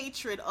your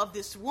hatred of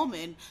this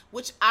woman,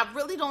 which I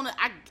really don't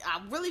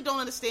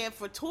understand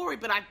for Tori,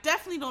 but I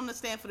definitely don't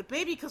understand for the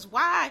baby, because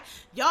why,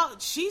 y'all,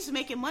 she's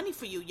making money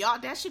for you, y'all,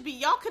 that should be,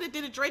 y'all could have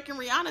did a Drake and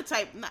Rihanna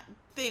type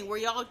thing where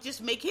y'all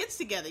just make hits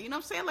together, you know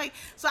what I'm saying, like,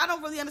 so I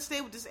don't really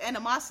understand what this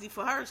animosity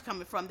for her is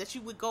coming from, that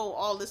you would go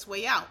all this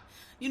way out,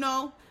 you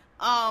know,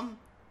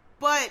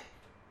 but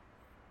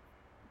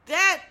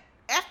that,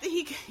 after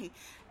he,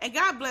 and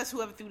God bless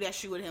whoever threw that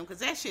shoe at him, because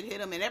that shit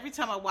hit him, and every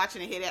time I watch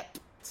it and hear that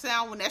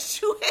sound when that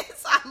shoe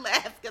hits, I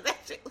laugh, because that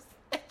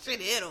shit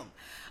hit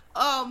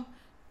him.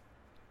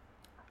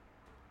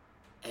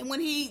 And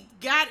when he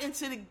got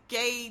into the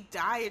gay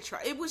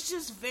diatribe, it was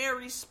just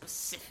very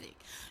specific.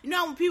 You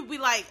know, when people be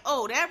like,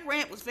 oh, that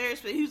rant was very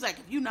specific. He was like,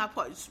 if you not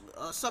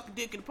sucking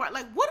dick in the park,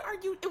 like, what are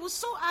you, it was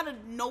so out of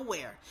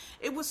nowhere.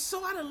 It was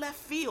so out of left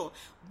field.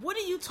 What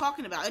are you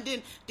talking about? And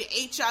then the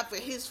HIV for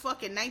his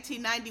fucking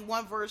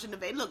 1991 version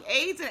of it. Look,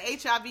 AIDS and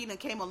HIV done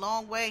came a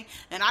long way,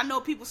 and I know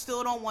people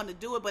still don't want to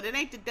do it, but it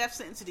ain't the death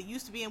sentence that it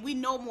used to be, and we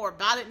know more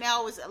about it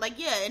now. It's like,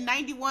 yeah, in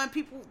 91,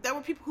 there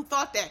were people who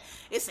thought that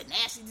it's a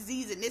nasty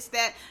disease and this,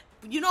 that.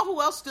 You know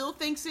who else still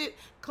thinks it?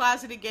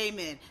 Closeted gay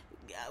men.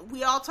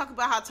 We all talk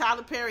about how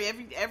Tyler Perry,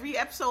 every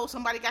episode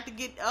somebody got to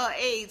get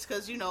AIDS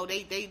because, you know,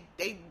 they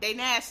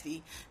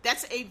nasty.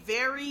 That's a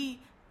very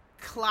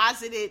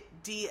closeted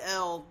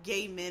DL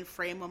gay men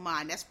frame of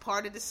mind. That's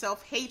part of the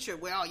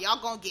self-hatred where, oh,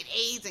 y'all gonna get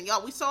AIDS, and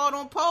y'all, we saw it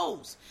on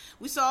Pose.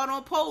 We saw it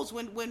on Pose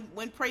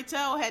when Pray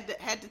Tell had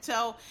to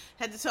tell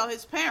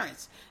his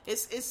parents.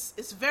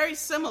 It's very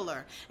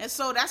similar. And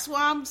so that's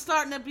why I'm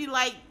starting to be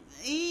like,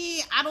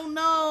 I don't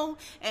know.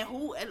 And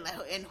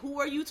who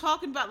are you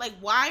talking about? Like,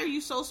 why are you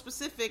so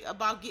specific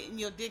about getting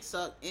your dick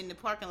sucked in the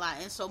parking lot?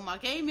 And so my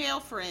gay male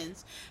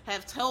friends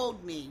have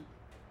told me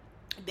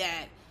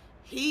that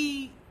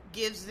he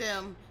gives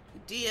them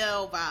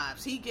DL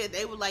vibes.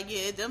 They were like,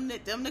 yeah, them the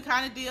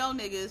kind of DL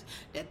niggas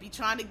that be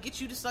trying to get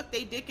you to suck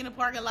their dick in the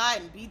parking lot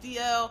and be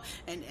DL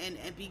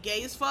and be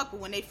gay as fuck.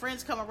 But when they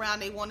friends come around,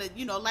 they want to,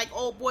 you know, like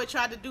old boy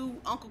tried to do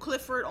Uncle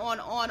Clifford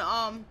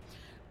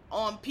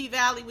on P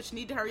Valley, which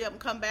need to hurry up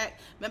and come back.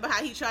 Remember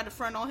how he tried to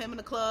front on him in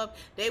the club?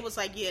 They was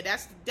like, yeah,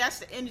 that's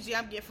the energy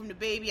I'm getting from the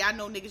baby. I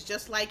know niggas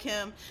just like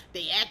him.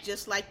 They act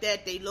just like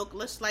that. They look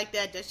just like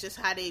that. That's just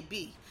how they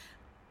be.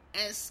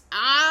 And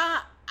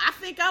I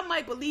think I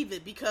might believe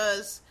it,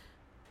 because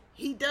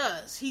he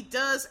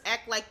does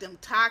act like them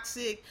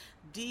toxic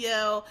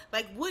DL,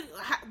 like what,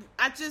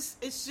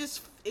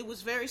 it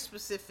was very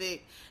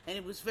specific, and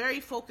it was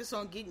very focused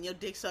on getting your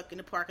dick sucked in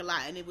the parking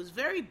lot, and it was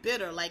very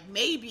bitter, like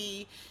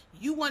maybe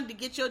you wanted to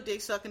get your dick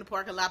sucked in the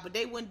parking lot, but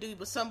they wouldn't do it,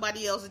 but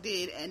somebody else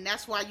did, and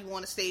that's why you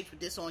want to stage with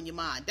this on your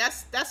mind.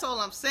 That's all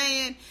I'm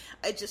saying.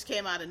 It just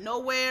came out of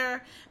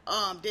nowhere.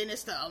 Then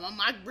it's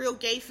my real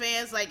gay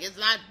fans, like, it's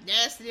not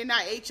nasty, they're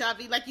not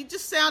HIV, like, you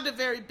just sounded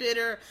very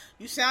bitter,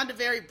 you sounded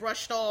very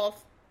brushed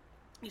off,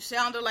 you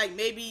sounded like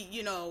maybe,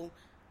 you know,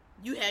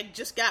 you had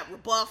just got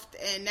rebuffed,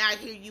 and now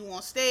here you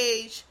on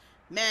stage,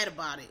 mad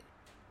about it.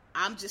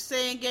 I'm just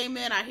saying, gay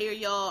men, I hear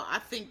y'all. I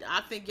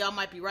think y'all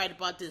might be right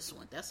about this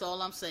one. That's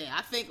all I'm saying.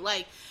 I think,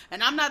 like,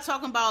 and I'm not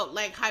talking about,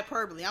 like,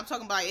 hyperbole. I'm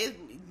talking about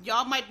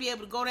y'all might be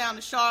able to go down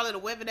to Charlotte or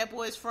wherever that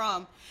boy's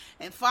from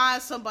and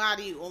find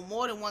somebody or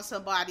more than one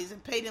somebody's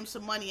and pay them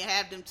some money and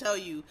have them tell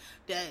you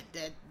that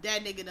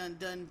nigga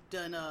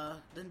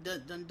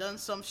done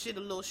some shit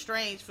a little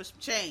strange for some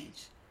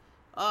change.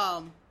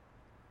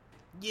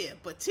 Yeah,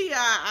 but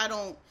T.I., I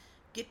don't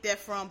get that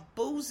from.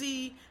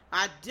 Boozy,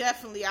 I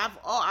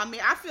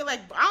feel like,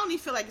 I don't even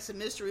feel like it's a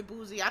mystery,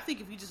 Boozy. I think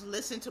if you just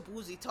listen to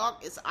Boozy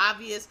talk, it's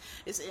obvious,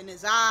 it's in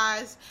his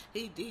eyes.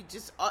 He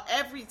just,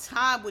 every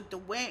time with the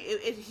way,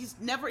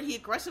 he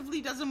aggressively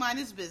doesn't mind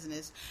his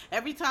business.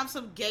 Every time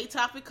some gay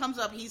topic comes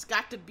up,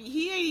 can't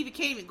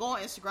even go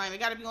on Instagram. It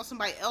got to be on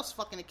somebody else's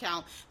fucking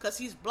account, because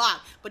he's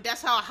blocked. But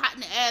that's how hot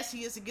in the ass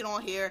he is to get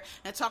on here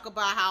and talk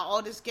about how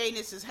all this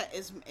gayness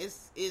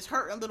is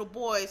hurting little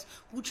boys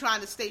who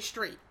trying to stay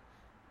straight.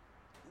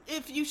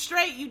 If you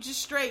straight, you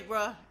just straight,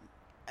 bruh.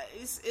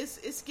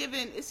 It's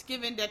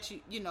given that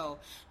you know,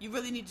 you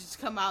really need to just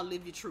come out and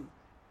live your truth.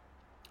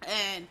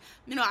 And,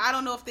 you know, I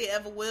don't know if they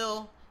ever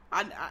will.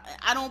 I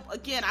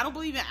don't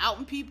believe in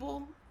outing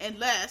people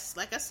unless,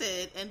 like I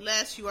said,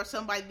 unless you are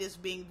somebody that's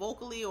being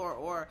vocally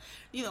or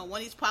you know,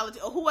 one of these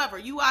politicians or whoever,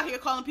 you out here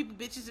calling people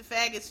bitches and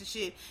faggots and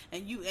shit,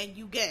 and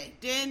you gay.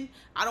 Then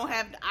I don't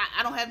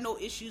have no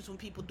issues when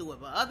people do it.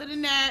 But other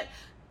than that,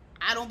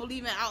 I don't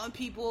believe in outing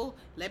people.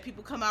 Let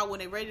people come out when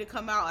they're ready to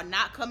come out, or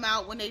not come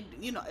out when they,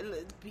 you know.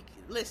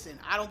 Listen,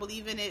 I don't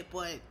believe in it,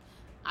 but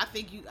I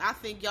think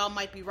y'all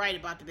might be right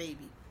about the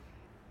baby.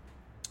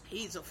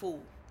 He's a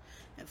fool.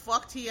 And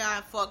fuck T.I.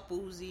 and fuck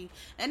Boozy.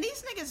 And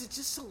these niggas are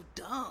just so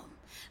dumb.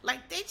 Like,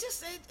 it's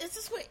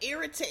just what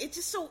irritating. It's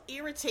just so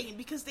irritating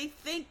because they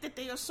think that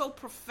they are so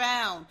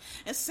profound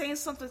and saying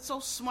something so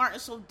smart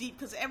and so deep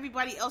because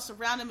everybody else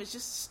around them is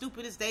just as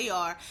stupid as they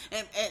are,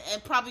 and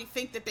probably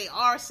think that they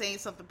are saying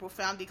something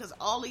profound because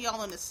all of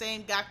y'all on the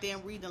same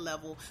goddamn reading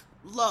level.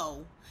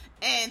 low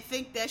and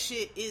think that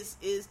shit is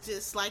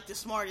just like the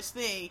smartest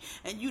thing,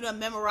 and you done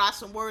memorize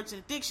some words in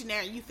the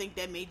dictionary and you think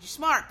that made you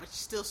smart, but you're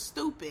still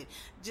stupid,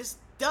 just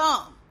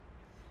dumb.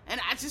 And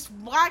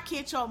why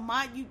can't y'all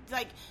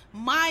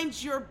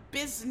mind your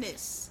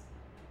business?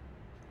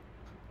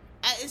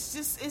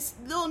 It's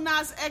Lil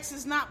Nas X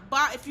is not,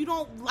 if you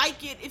don't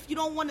like it, if you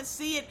don't want to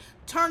see it,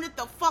 turn it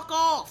the fuck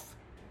off.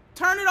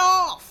 Turn it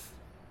off.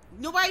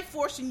 Nobody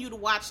forcing you to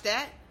watch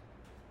that.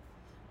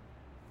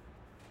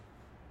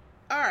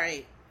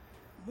 Alright,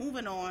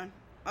 moving on.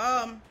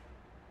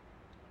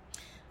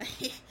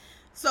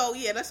 So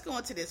yeah, let's go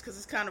into this because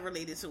it's kind of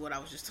related to what I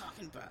was just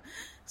talking about.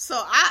 So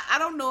I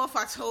don't know if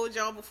I told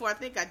y'all before. I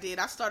think I did.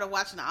 I started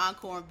watching the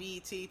Encore on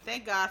BET.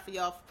 Thank God for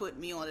y'all for putting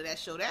me onto that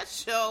show. That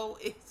show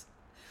is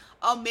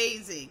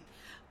amazing.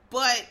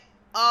 But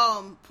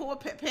poor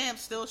Pam's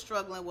still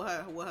struggling with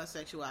her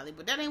sexuality.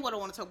 But that ain't what I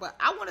want to talk about.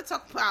 I want to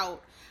talk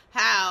about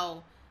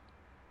how,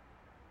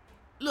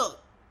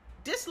 look,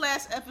 this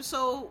last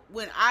episode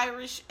when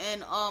Irish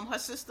and her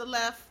sister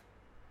left.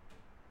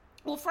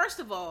 Well,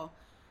 first of all,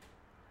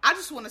 I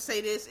just want to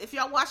say this. If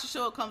y'all watch the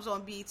show, it comes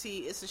on BET.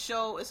 It's a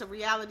show. It's a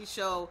reality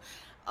show.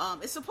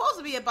 It's supposed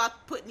to be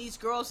about putting these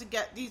girls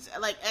together, these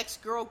like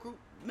ex-girl group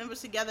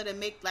members together to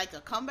make like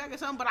a comeback or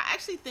something. But I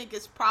actually think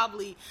that's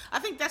probably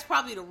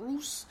the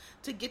ruse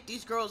to get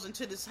these girls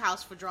into this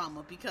house for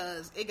drama,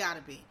 because it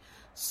gotta be.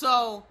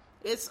 So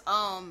it's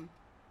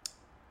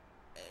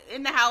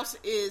in the house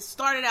is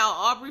started out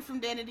Aubrey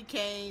from Danity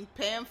Kane,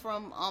 Pam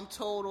from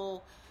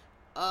Total.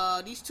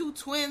 These two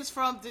twins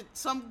from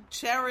some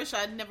Cherish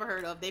I'd never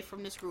heard of. They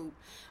from this group.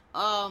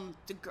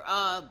 Ronnie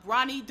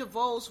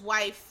DeVoe's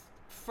wife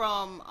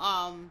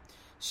from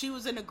she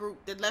was in a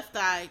group that Left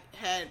Eye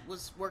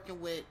was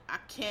working with. I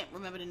can't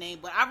remember the name,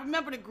 but I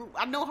remember the group.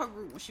 I know her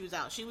group when she was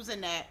out. She was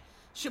in that.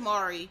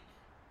 Shamari.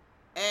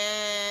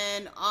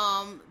 And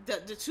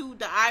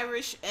the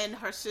Irish and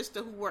her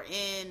sister who were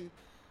in,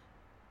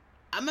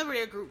 I remember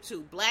their group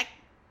too. Black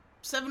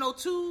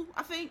 702,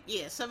 I think.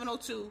 Yeah,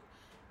 702.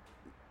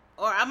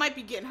 Or I might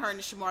be getting her and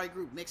the Shamari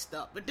group mixed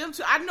up. But them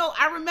two,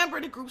 I remember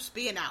the groups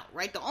being out,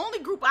 right? The only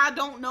group I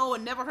don't know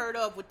and never heard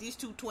of with these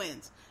two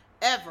twins.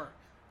 Ever.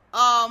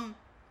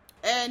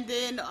 And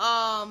then,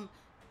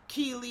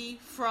 Keely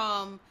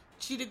from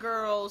Cheetah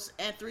Girls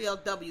and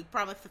 3LW,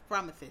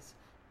 Prometheus.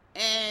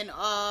 And,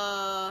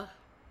 I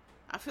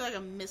feel like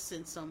I'm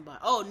missing somebody.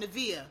 Oh,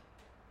 Navia.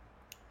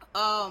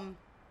 I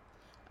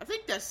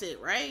think that's it,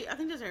 right? I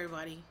think that's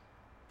everybody.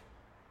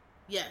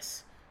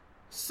 Yes.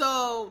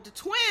 So, the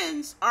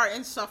twins are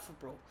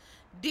insufferable.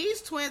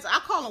 These twins, I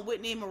call them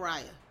Whitney and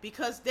Mariah,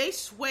 because they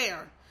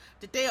swear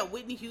that they are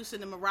Whitney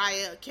Houston and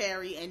Mariah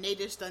Carey, and they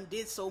just done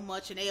did so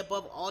much, and they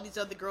above all these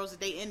other girls that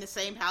they in the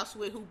same house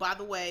with, who, by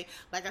the way,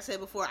 like I said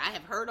before, I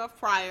have heard of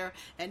prior,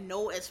 and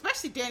know,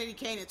 especially Danity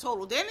Kane and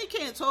Total. Danity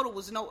Kane and Total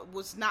was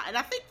not, and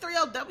I think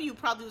 3LW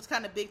probably was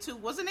kind of big too.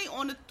 Wasn't they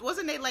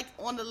like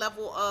on the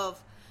level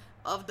of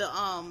the,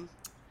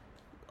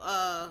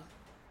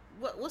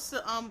 what's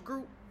the,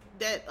 group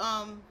that,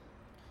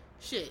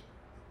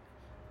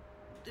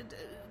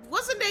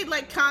 wasn't they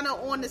like kind of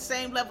on the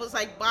same level as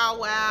like Bow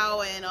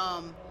Wow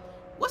and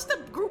what's the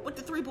group with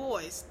the three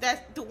boys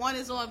that the one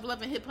is on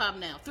Love and Hip Hop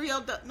now?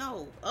 3LW,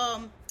 no,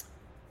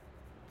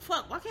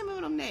 fuck, why can't I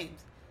remember them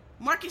names?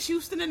 Marcus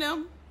Houston and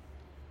them.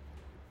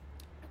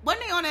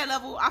 Wasn't they on that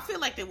level? I feel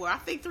like they were. I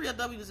think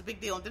 3LW was a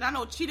big deal. And then I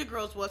know Cheetah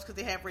Girls was because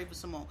they had Raven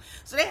Simone.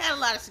 So they had a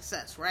lot of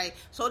success, right?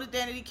 So did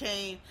Danity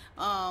Kane.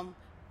 All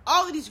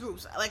of these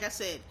groups, like I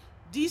said,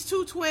 these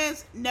two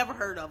twins, never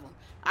heard of them.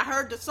 I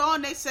heard the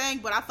song they sang,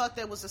 but I thought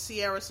that was a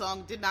Sierra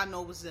song. Did not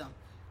know it was them.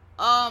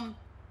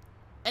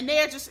 And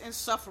they're just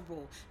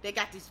insufferable. They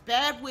got these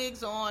bad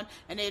wigs on,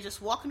 and they're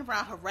just walking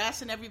around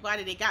harassing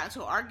everybody. They got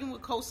into an argument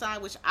with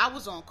Cosign, which I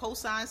was on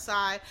Cosign's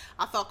side.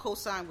 I thought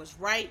Cosign was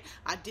right.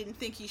 I didn't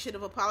think he should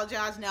have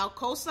apologized. Now,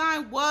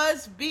 Cosign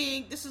was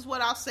being, this is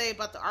what I'll say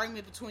about the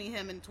argument between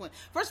him and Twin.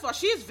 First of all,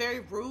 she is very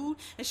rude,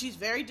 and she's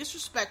very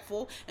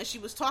disrespectful, and she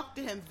was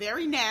talking to him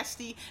very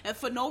nasty, and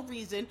for no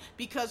reason,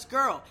 because,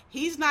 girl,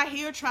 he's not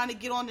here trying to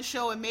get on the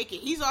show and make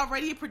it. He's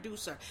already a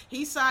producer.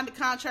 He signed a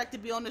contract to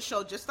be on the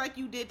show, just like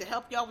you did, to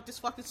help y'all with this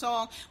fucking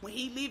song. When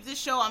he leaves this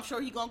show, I'm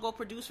sure he gonna go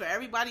produce for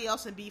everybody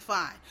else and be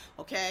fine.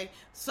 Okay?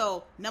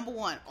 So, number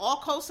one, all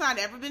Cosign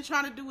ever been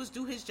trying to do is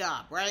do his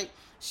job, right?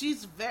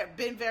 She's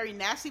been very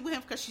nasty with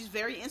him because she's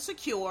very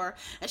insecure,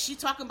 and she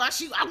talking about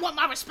I want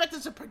my respect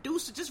as a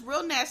producer, just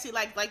real nasty,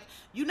 like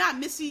you're not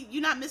Missy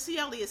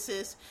Elliott,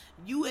 sis.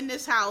 You in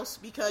this house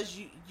because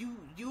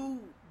you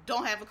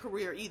don't have a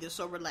career either,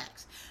 so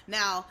relax.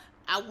 Now,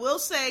 I will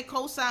say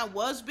Cosign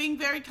was being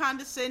very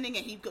condescending,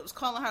 and he was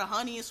calling her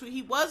honey and sweet.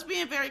 He was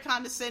being very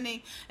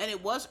condescending, and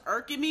it was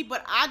irking me,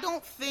 but I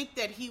don't think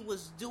that he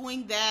was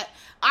doing that.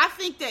 I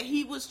think that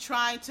he was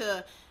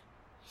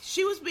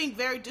she was being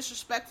very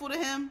disrespectful to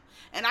him,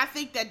 and I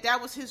think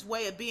that was his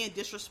way of being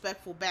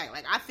disrespectful back.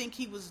 Like, I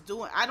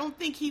don't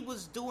think he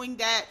was doing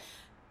that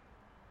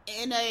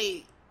in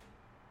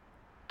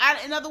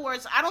other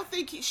words, I don't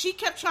think she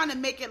kept trying to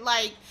make it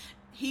like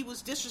he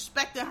was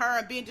disrespecting her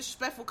and being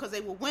disrespectful because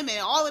they were women.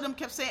 And all of them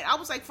kept saying, I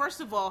was like,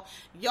 first of all,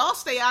 y'all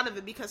stay out of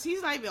it, because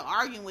he's not even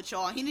arguing with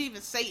y'all. He didn't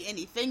even say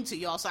anything to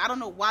y'all. So I don't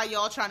know why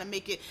y'all trying to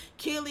make it.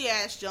 Keely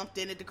Ash jumped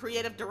in it, the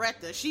creative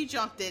director. She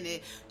jumped in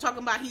it,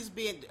 talking about he's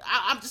being,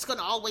 I'm just going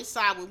to always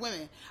side with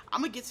women.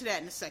 I'm going to get to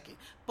that in a second.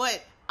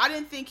 But I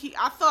didn't think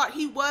I thought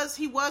he was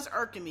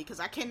irking me,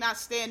 because I cannot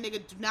stand,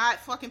 nigga, do not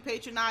fucking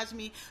patronize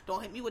me.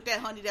 Don't hit me with that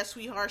honey, that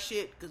sweetheart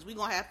shit, because we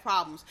gonna have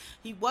problems.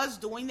 He was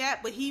doing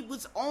that, but he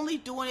was only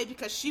doing it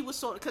because she was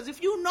so, because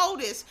if you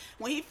notice,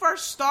 when he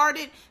first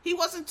started, he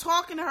wasn't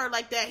talking to her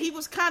like that. He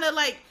was kind of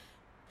like,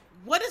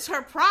 what is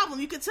her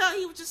problem? You could tell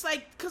he was just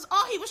like, because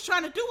all he was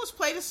trying to do was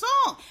play the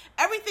song.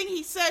 Everything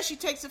he says, she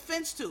takes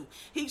offense to.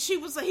 He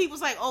was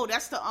like, oh,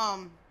 that's the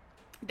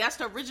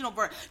original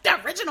verse.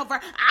 The original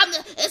verse.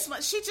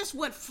 She just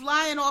went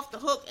flying off the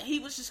hook, and he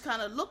was just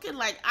kind of looking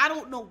like, I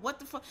don't know what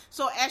the fuck.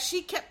 So as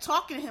she kept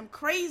talking to him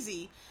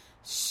crazy,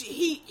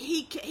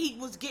 he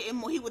was getting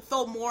more. He would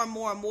throw more and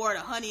more and more of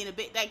the honey in a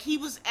bit. Like, he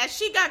was, as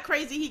she got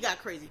crazy, he got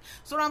crazy.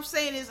 So what I'm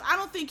saying is, I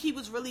don't think he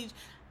was really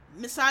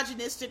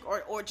misogynistic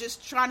or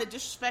just trying to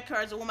disrespect her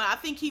as a woman. I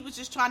think he was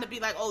just trying to be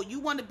like, oh, you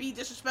want to be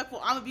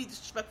disrespectful, I'm gonna be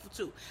disrespectful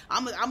too.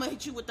 I'm gonna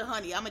hit you with the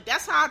honey.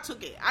 That's how I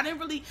took it. I didn't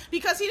really,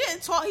 because he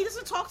doesn't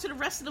talk to the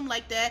rest of them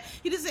like that.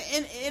 He doesn't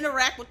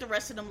interact with the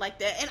rest of them like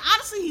that. And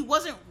honestly, he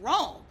wasn't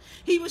wrong.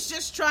 He was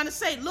just trying to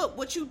say, look,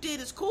 what you did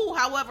is cool.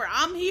 However,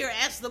 I'm here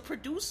as the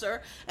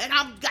producer, and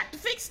I've got to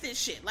fix this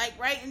shit. Like,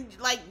 right? And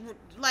like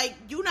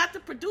you not the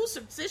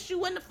producer, sis,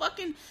 you in the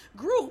fucking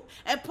group.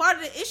 And part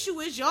of the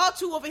issue is y'all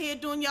two over here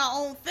doing your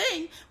own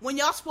thing when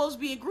y'all supposed to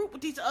be in group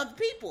with these other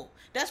people.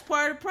 That's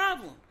part of the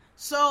problem.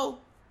 So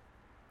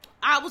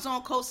I was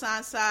on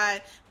Cosign's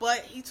side,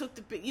 but he took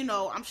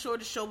I'm sure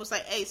the show was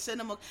like, hey,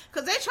 send him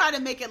because they tried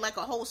to make it like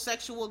a whole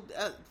sexual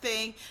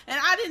thing, and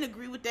I didn't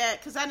agree with that,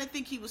 because I didn't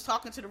think he was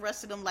talking to the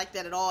rest of them like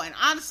that at all. And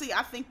honestly,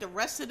 I think the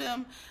rest of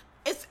them,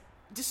 it's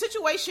the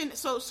situation.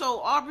 So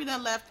Aubrey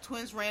done left, the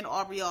twins ran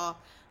Aubrey off.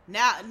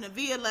 Now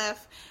Nevaeh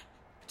left.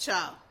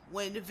 Child,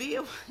 when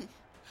Nevaeh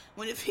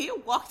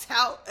walked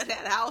out of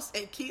that house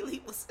and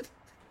Keely was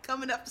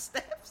coming up the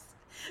steps,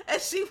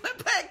 and she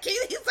went back,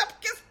 Keely's up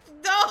against the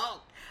dog.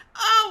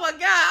 Oh my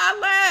God, I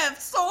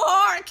laughed so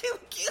hard.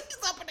 Keely's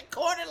up in the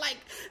corner, like,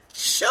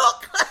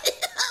 shook.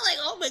 Like,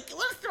 oh my God,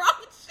 what's wrong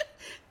with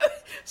you?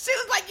 She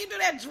was like, you do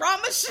that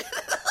drama shit?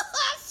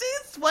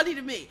 She's funny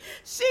to me.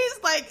 She's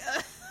like,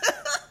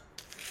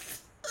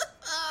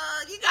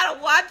 you gotta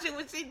watch it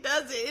when she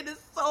does it. It is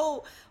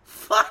so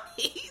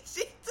funny.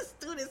 She just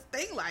do this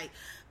thing like,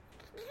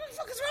 what the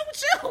fuck is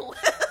wrong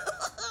with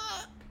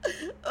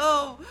you?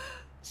 Oh,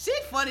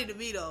 she's funny to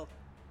me though.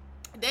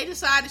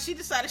 She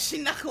decided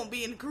she's not going to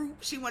be in the group.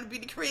 She wanted to be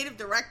the creative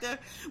director,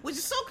 which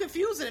is so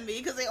confusing to me,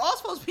 because they all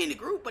supposed to be in the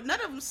group, but none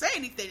of them say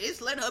anything. They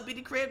just let her be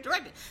the creative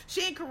director.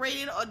 She ain't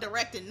created or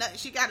directed nothing.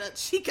 She got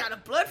a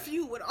blood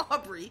feud with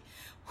Aubrey,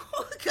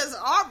 because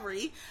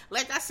Aubrey,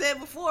 like I said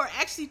before,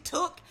 actually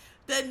took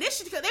the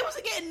initiative, because they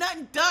wasn't getting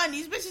nothing done.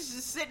 These bitches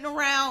just sitting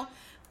around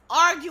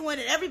arguing,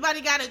 and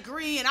everybody got to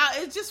agree, and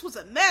it just was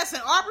a mess.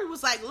 And Aubrey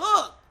was like,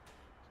 look,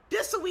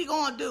 this is what we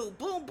gonna do.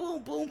 Boom,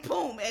 boom, boom,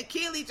 boom. And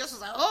Keely just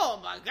was like, oh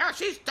my God,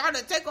 she's starting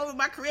to take over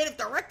my creative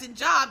directing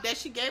job that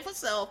she gave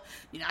herself.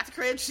 You're not the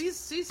creative.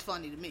 She's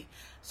funny to me.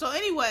 So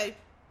anyway,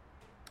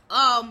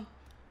 Cosign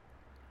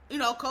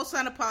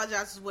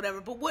apologizes, whatever.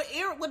 But what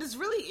is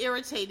really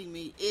irritating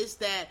me is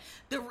that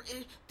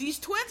these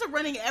twins are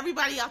running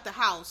everybody out the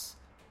house.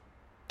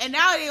 And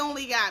now they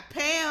only got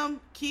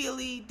Pam,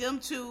 Keely, them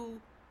two,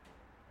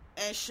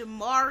 and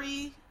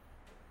Shamari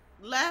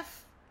left.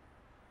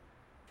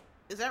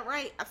 Is that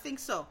right? I think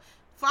so.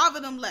 5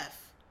 of them left.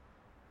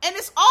 And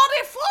it's all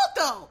their fault,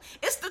 though.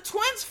 It's the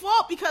twins'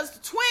 fault, because the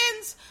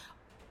twins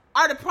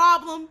are the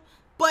problem,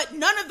 but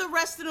none of the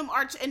rest of them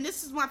are. And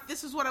this is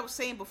what I was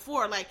saying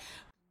before. Like,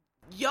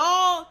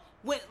 y'all,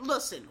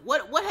 listen,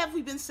 what have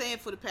we been saying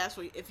for the past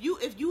week? If you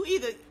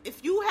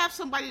have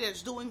somebody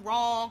that's doing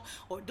wrong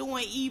or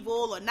doing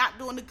evil or not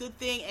doing a good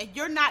thing, and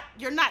you're not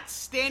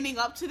standing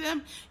up to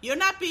them, you're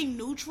not being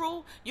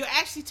neutral, you're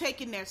actually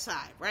taking their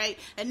side, right?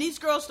 And these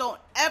girls don't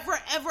ever,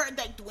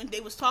 like, when they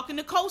was talking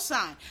to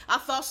Cosign, I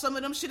thought some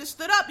of them should have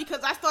stood up,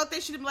 because I thought they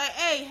should have been like,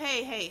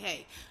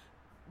 hey,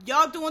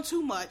 y'all doing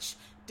too much.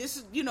 This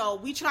is,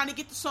 we trying to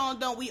get the song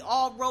done. We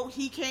all wrote.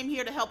 He came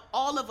here to help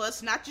all of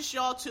us, not just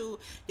y'all two.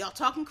 Y'all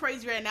talking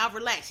crazy right now.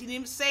 Relax. He didn't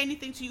even say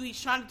anything to you. He's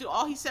trying to do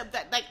all he said.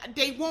 That, like,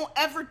 they won't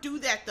ever do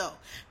that, though.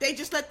 They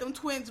just let them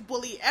twins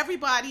bully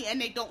everybody, and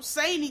they don't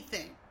say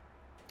anything.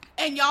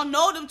 And y'all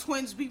know them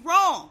twins be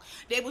wrong.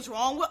 They was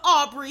wrong with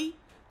Aubrey.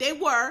 They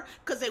were,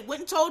 because they went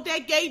and told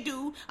that gay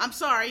dude,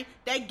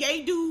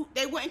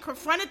 they went and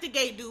confronted the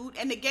gay dude,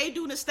 and the gay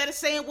dude, instead of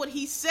saying what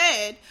he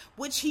said,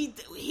 which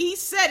he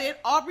said it,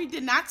 Aubrey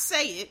did not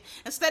say it,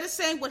 instead of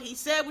saying what he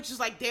said, which is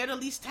like, they're the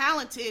least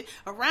talented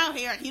around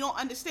here, and he don't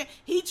understand,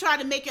 he tried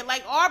to make it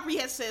like Aubrey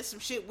had said some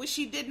shit, which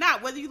she did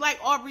not. Whether you like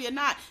Aubrey or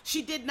not,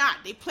 she did not.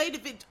 They played the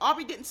video.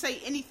 Aubrey didn't say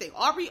anything.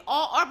 All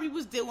Aubrey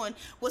was doing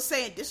was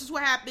saying, this is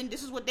what happened,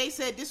 this is what they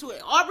said, this is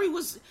what, Aubrey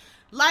was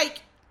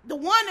Like, the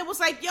one that was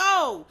like,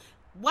 yo,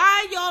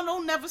 why y'all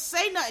don't never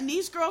say nothing?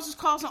 These girls is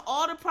causing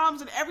all the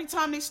problems, and every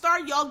time they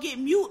start, y'all get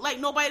mute like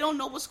nobody don't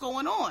know what's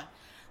going on.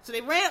 So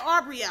they ran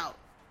Aubrey out.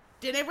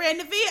 Then they ran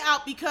Nevaeh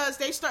out because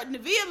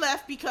Nevaeh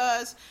left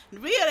because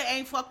Nevaeh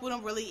ain't fuck with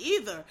him really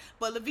either.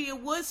 But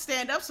Nevaeh would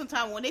stand up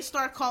sometime when they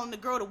started calling the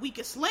girl the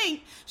weakest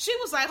link. She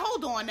was like,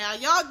 hold on now,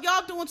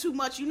 y'all doing too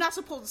much. You're not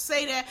supposed to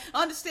say that.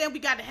 Understand we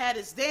got to have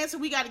this dance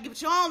and we got to give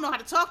it. Y'all don't know how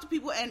to talk to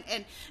people and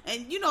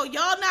you know,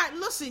 y'all not,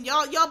 listen,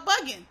 y'all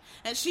bugging.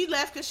 And she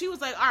left because she was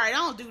like, all right, I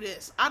don't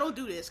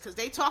do this because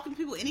they talking to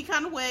people any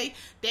kind of way.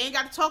 They ain't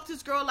got to talk to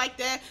this girl like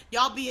that.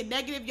 Y'all being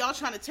negative. Y'all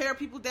trying to tear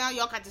people down.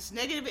 Y'all got this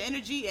negative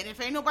energy. And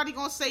if ain't nobody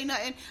gonna say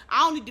nothing, I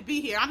don't need to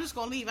be here. I'm just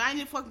gonna leave. I ain't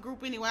in a fucking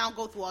group anyway. I don't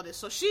go through all this.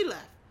 So she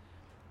left.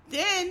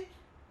 Then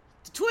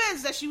the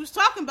twins that she was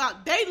talking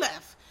about, they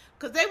left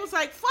because they was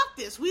like, fuck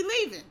this, we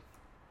leaving.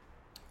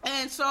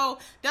 And so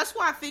that's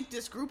why I think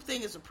this group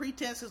thing is a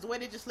pretense, is the way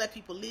they just let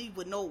people leave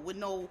with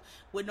no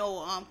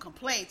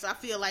complaints. I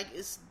feel like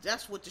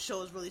that's what the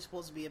show is really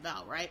supposed to be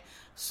about, right?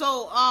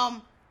 So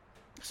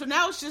so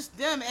now it's just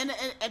them and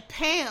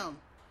Pam.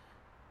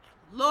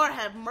 Lord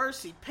have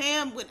mercy,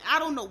 Pam. I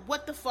don't know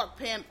what the fuck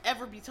Pam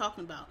ever be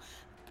talking about.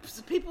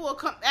 So people will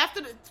come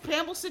after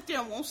Pam will sit there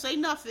and won't say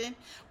nothing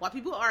while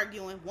people are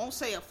arguing, won't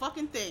say a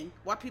fucking thing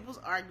while people's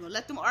arguing.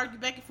 Let them argue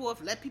back and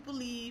forth, let people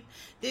leave.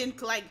 Then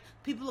like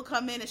people will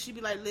come in and she'll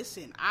be like,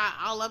 listen,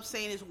 all I'm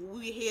saying is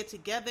we're here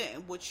together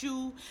and with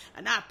you,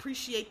 and I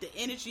appreciate the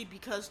energy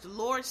because the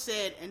Lord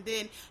said, and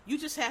then you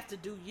just have to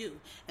do you.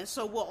 And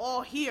so we're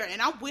all here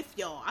and I'm with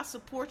y'all. I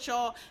support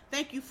y'all.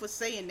 Thank you for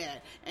saying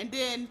that. And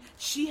then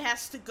she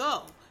has to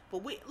go.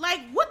 But what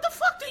the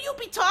fuck do you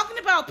be talking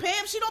about,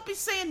 Pam? She don't be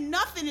saying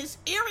nothing. It's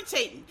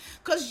irritating.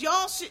 Because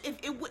y'all,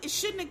 it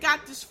shouldn't have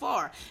got this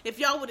far. If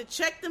y'all would have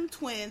checked them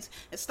twins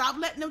and stopped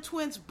letting them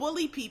twins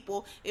bully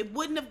people, it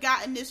wouldn't have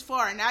gotten this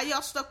far. And now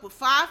y'all stuck with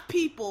 5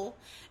 people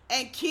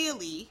and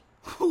Keely,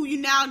 who you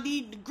now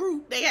need the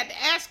group. They had to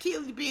ask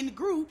Keely to be in the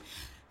group.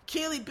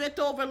 Keely bent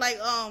over like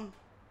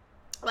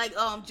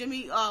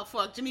Jimmy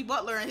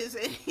Butler in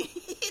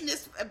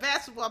this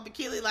basketball, but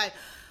Keely like,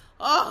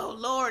 oh,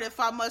 Lord, if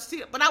I must see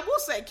it. But I will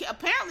say,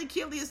 apparently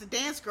Keely is the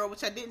dance girl,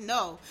 which I didn't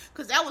know,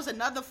 because that was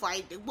another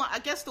fight. I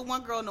guess the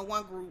one girl in the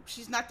one group,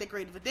 she's not that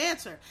great of a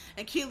dancer.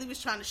 And Keely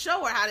was trying to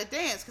show her how to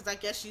dance, because I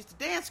guess she's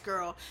the dance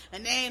girl.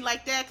 And they ain't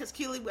like that, because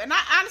Keely, and I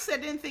honestly, I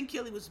didn't think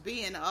Keely was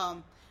being, I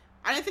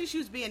didn't think she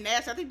was being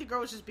nasty. I think the girl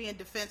was just being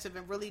defensive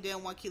and really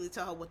didn't want Keely to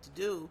tell her what to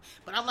do.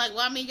 But I'm like,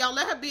 well, I mean, y'all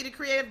let her be the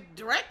creative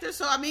director,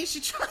 so I mean,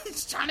 she's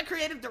trying to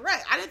creative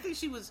direct. I didn't think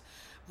she was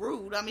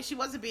rude. I mean, she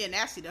wasn't being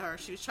nasty to her.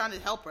 She was trying to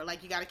help her.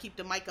 Like, you got to keep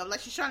the mic up. Like,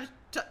 she's trying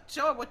to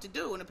show her what to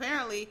do. And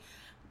apparently,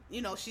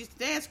 you know, she's the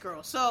dance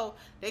girl. So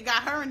they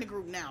got her in the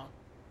group now.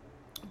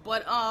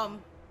 But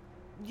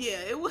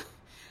yeah,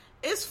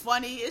 it's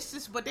funny. It's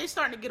just, but they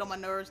starting to get on my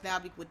nerves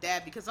now with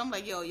that, because I'm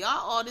like, yo, y'all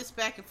all this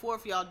back and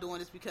forth y'all doing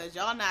this because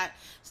y'all not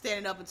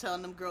standing up and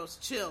telling them girls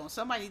to chill.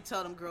 Somebody need to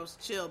tell them girls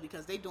to chill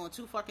because they doing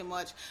too fucking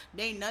much.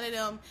 They ain't none of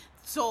them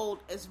sold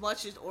as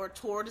much as or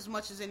toured as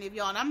much as any of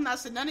y'all. And I'm not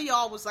saying none of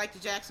y'all was like the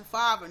Jackson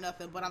 5 or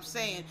nothing, but I'm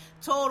saying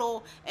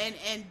Total and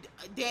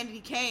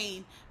Danity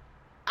Kane,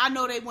 I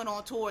know they went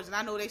on tours and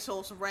I know they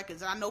sold some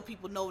records and I know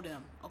people know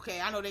them. Okay,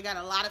 I know they got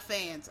a lot of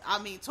fans.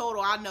 I mean,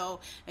 Total I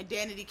know, and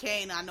Danity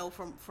Kane I know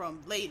from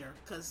later,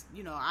 because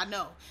you know I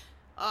know,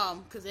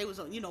 because they was,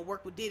 you know,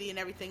 work with Diddy and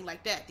everything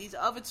like that. These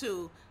other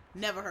two,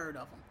 never heard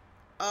of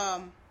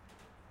them.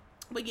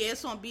 But yeah,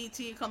 it's on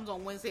BT. It comes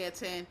on Wednesday at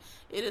 10.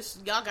 It is,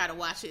 y'all gotta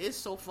watch it. It's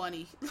so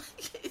funny.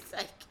 It's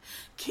like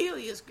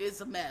Keely is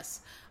a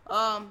mess.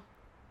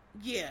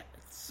 Yeah.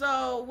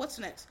 So what's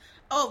next?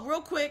 Oh,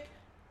 real quick,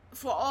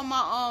 for all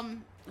my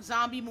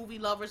zombie movie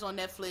lovers on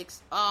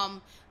Netflix,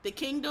 The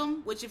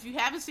Kingdom, which if you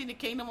haven't seen The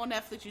Kingdom on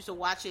Netflix, you should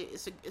watch it.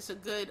 It's a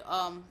good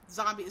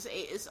zombie.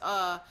 It's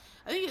I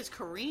think it's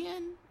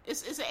Korean.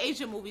 It's an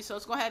Asian movie, so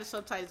it's gonna have the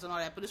subtitles and all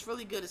that. But it's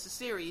really good. It's a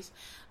series.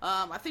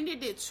 I think they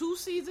did 2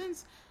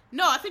 seasons.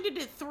 No, I think they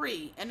did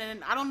 3, and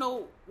then I don't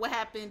know what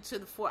happened to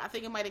the 4th. I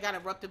think it might have got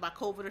erupted by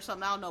COVID or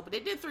something. I don't know, but they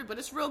did 3. But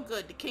it's real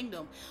good, The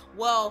Kingdom.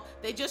 Well,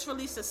 they just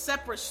released a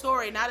separate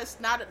story, not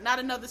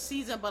another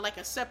season, but like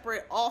a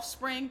separate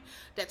offspring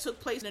that took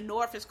place in the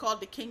North. It's called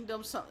The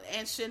Kingdom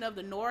Ancient of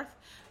the North.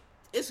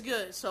 It's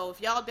good. So if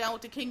y'all down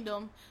with The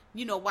Kingdom,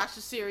 you know, watch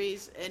the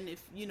series, and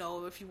if you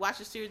watch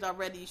the series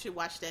already, you should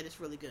watch that. It's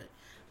really good.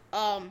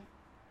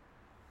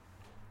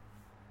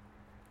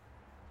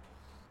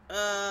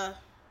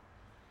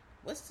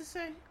 What's to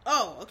say?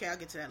 Oh, okay, I'll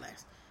get to that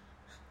last.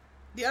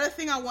 The other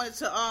thing I wanted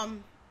to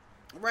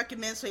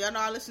recommend, so y'all know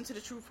I listen to the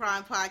True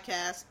Crime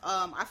podcast.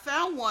 I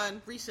found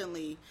one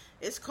recently.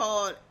 It's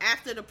called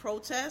After the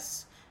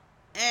Protests,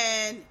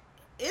 and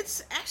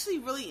it's actually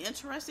really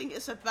interesting.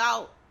 It's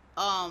about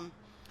I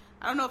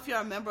don't know if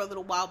y'all remember a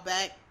little while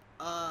back.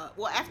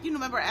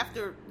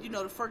 After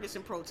the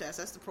Ferguson protests,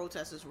 that's the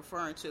protest it's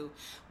referring to,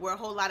 where a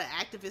whole lot of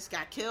activists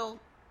got killed.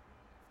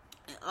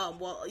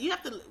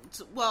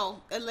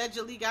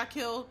 Allegedly got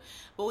killed.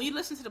 But when you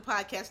listen to the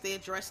podcast, they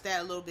address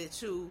that a little bit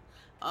too.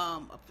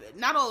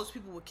 Not all those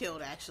people were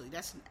killed, actually.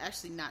 That's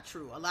actually not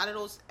true. A lot of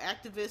those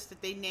activists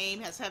that they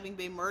name as having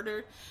been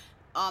murdered,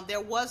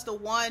 there was the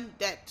one,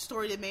 that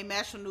story that made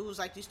national news,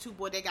 like these two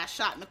boys, they got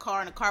shot in the car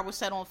and the car was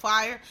set on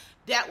fire.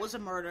 That was a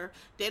murder.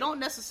 They don't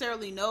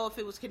necessarily know if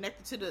it was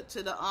connected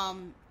to the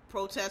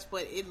protest,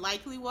 but it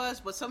likely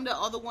was. But some of the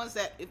other ones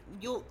that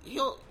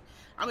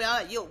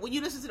when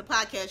you listen to the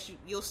podcast,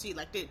 you'll see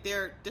like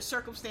the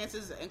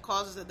circumstances and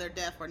causes of their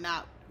death were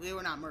not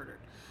murdered.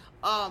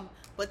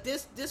 But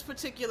this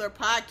particular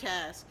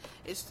podcast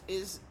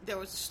is there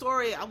was a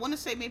story, I want to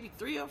say maybe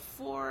 3 or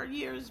 4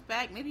 years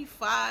back, maybe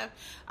 5.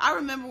 I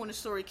remember when the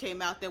story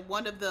came out that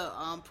one of the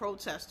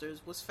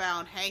protesters was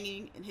found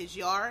hanging in his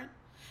yard,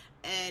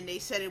 and they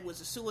said it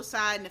was a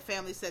suicide, and the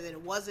family said that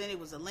it wasn't. It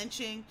was a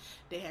lynching.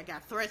 They had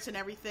got threats and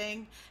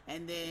everything,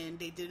 and then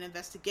they did an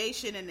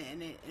investigation, and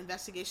the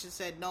investigation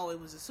said no,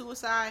 it was a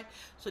suicide.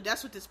 So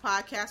that's what this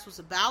podcast was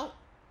about.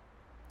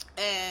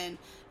 And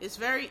it's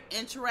very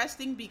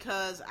interesting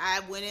because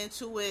I went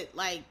into it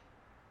like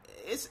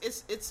it's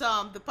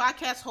the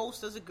podcast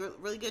host does a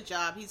really good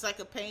job. He's like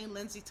a Payne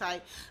Lindsay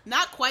type,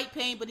 not quite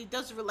Payne, but he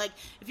does like,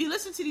 if you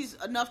listen to these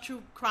enough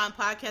true crime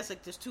podcasts,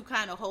 like there's two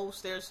kind of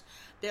hosts. There's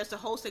the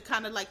host that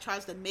kind of like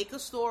tries to make a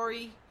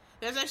story.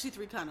 There's actually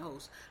 3 kind of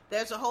hosts.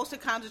 There's a host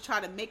that kind of try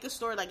to make a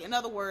story. Like, in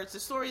other words,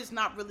 the story is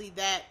not really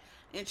that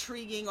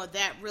intriguing or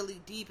that really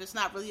deep. It's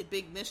not really a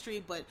big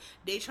mystery, but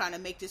they trying to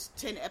make this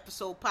 10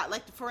 episode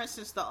like for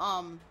instance the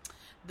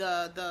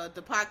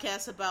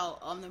podcast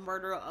about the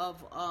murder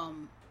of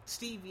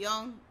Steve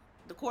Young,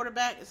 the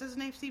quarterback. Is his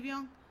name Steve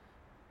Young?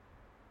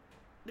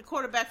 The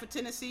quarterback for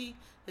Tennessee.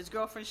 His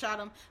girlfriend shot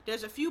him.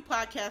 There's a few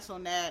podcasts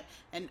on that,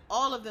 and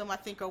all of them I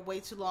think are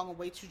way too long and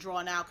way too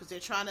drawn out because they're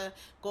trying to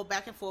go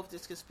back and forth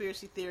this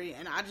conspiracy theory,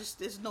 and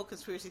there's no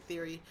conspiracy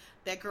theory.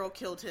 That girl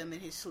killed him in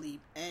his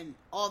sleep, and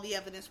all the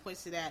evidence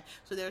points to that.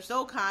 So there's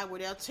no kind where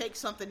they'll take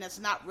something that's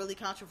not really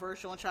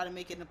controversial and try to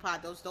make it in the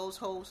pod. Those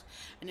hosts,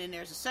 and then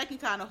there's a second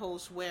kind of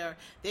host where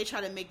they try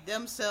to make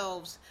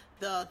themselves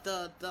the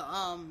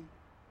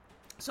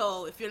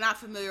So if you're not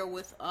familiar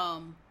with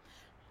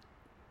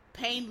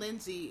Payne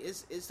Lindsay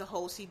is the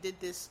host. He did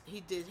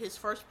his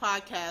first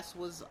podcast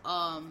was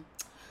I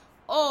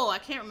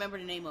can't remember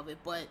the name of it,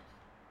 but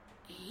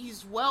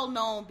he's well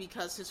known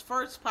because his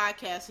first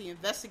podcast he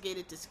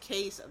investigated this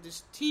case of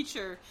this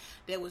teacher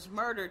that was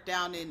murdered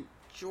down in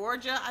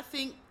Georgia, I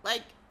think,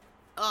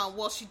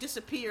 she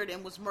disappeared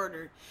and was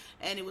murdered,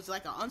 and it was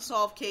like an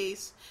unsolved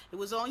case. It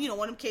was on, one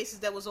of them cases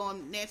that was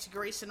on Nancy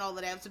Grace and all of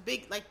that. It was a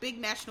big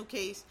national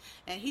case,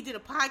 and he did a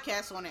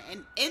podcast on it,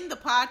 and in the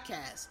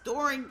podcast,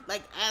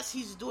 as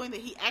he's doing that,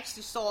 he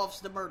actually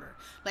solves the murder.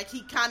 Like,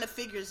 he kind of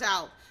figures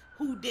out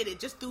who did it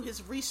just through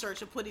his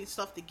research and putting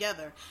stuff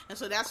together, and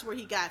so that's where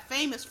he got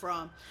famous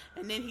from.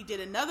 And then he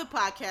did another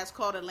podcast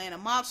called Atlanta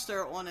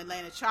Monster on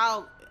Atlanta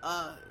child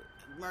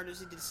murders.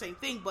 He did the same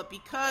thing, but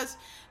because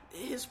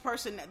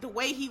the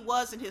way he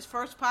was in his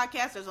first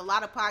podcast, there's a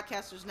lot of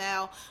podcasters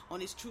now on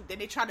his truth that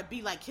they try to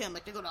be like him,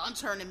 like they're going to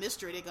unturn the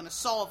mystery, they're going to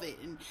solve it,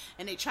 and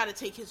they try to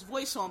take his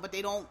voice on, but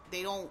they don't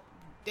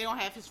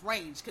have his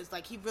range, because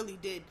like he really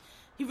did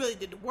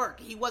the work.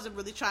 He wasn't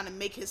really trying to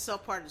make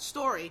himself part of the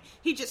story.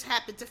 He just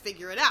happened to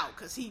figure it out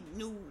because he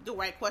knew the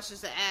right questions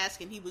to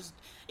ask, and he was,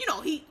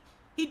 he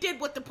did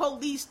what the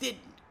police did,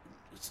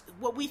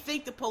 what we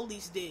think the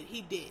police did, he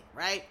did,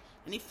 right?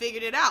 And he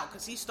figured it out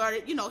because he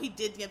started, he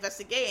did the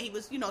investigation. He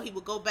was, he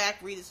would go back,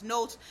 read his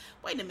notes.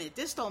 Wait a minute,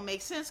 this don't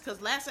make sense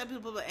because last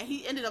episode, and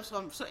he ended up,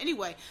 so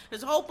anyway,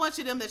 there's a whole bunch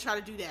of them that try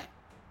to do that.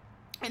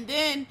 And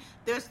then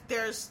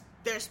there's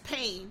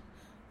Payne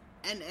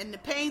and the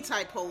Payne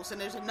type host,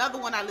 and there's another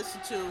one I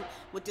listened to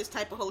with this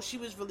type of host. She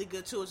was really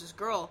good too. It was this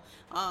girl.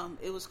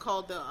 It was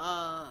called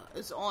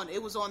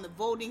it was on the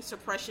voting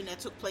suppression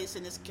that took place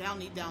in this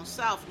county down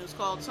south, and it was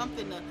called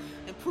something, the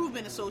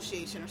Improvement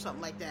Association or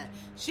something like that.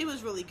 She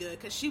was really good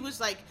because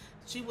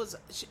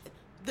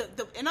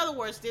in other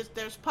words,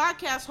 there's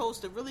podcast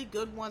hosts, the really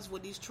good ones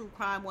with these true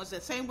crime ones.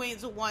 The same way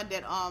as the one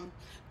that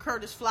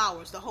Curtis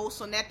Flowers, the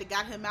host on that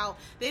got him out.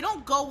 They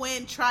don't go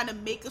in trying to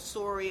make a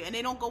story, and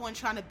they don't go in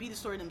trying to be the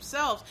story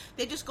themselves.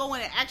 They just go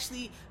in and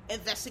actually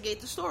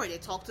investigate the story. They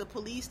talk to the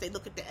police, they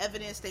look at the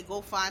evidence, they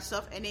go find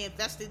stuff, and they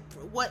invested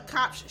what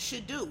cops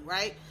should do,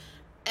 right?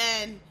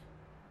 And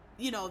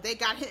they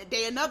got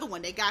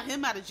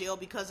him out of jail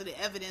because of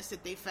the evidence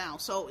that they found.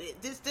 So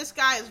this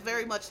guy is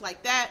very much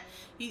like that.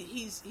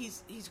 He's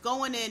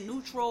going in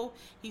neutral.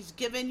 He's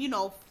given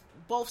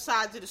both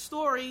sides of the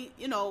story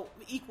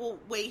equal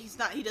weight.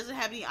 He doesn't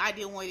have any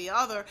idea one way or the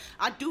other.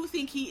 I do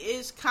think he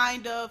is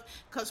kind of,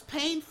 because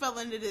Payne fell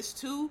into this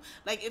too.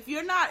 Like, if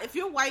you're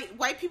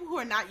white people who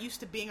are not used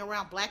to being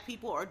around black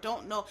people or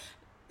don't know,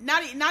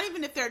 not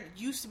even if they're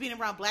used to being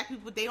around black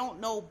people, but they don't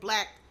know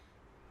black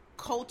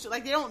culture,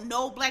 like they don't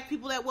know black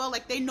people that well.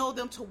 Like, they know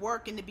them to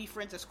work and to be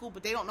friends at school,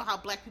 but they don't know how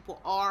black people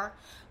are.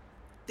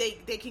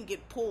 They can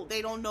get pulled.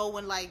 They don't know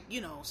when, like,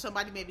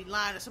 somebody may be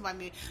lying or somebody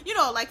may,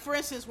 like, for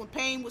instance, when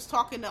Payne was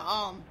talking to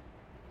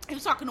he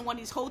was talking to one of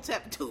these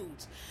Hotep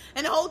dudes,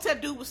 and the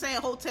Hotep dude was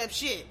saying Hotep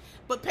shit,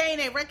 but Payne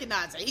ain't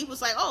recognize it. He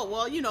was like, oh,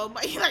 well, you know,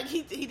 like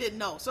he didn't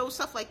know. So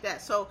stuff like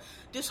that. So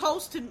this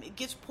host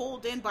gets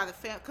pulled in by the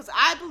family, because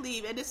I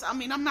believe, and this, I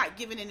mean, I'm not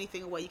giving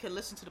anything away. You can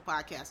listen to the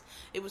podcast.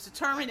 It was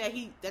determined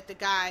that the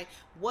guy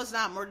was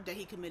not murdered, that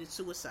he committed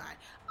suicide.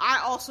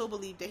 I also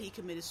believe that he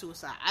committed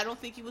suicide. I don't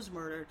think he was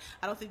murdered.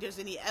 I don't think there's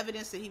any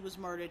evidence that he was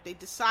murdered.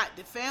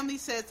 The family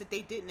says that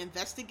they didn't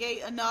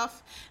investigate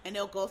enough, and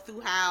they'll go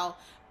through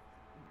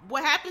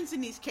what happens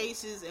in these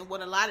cases, and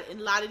in a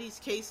lot of these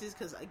cases,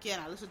 because again,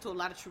 I listen to a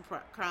lot of true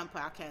crime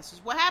podcasts, is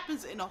what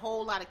happens in a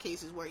whole lot of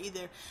cases where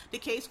either the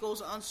case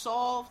goes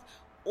unsolved,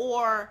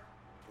 or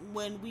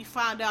when we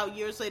find out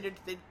years later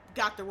that they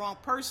got the wrong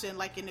person,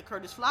 like in the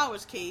Curtis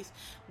Flowers case,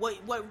 what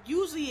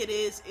usually it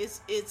is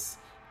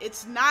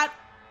it's not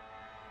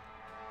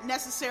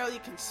necessarily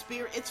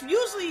conspiracy.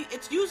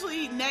 It's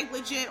usually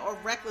negligent or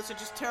reckless or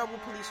just terrible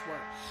police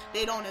work.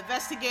 They don't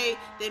investigate.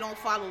 They don't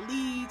follow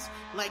leads.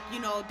 Like,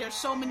 you know,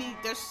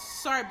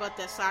 sorry about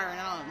that siren.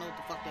 I don't know what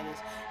the fuck that is.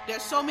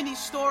 There's so many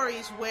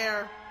stories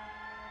where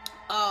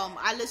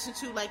I listen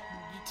to, like,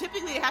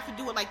 typically it have to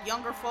do with like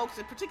younger folks,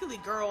 and particularly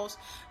girls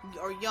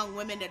or young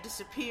women that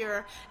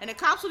disappear, and the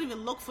cops don't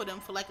even look for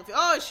them for like,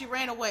 oh, she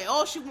ran away,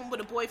 oh, she went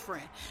with a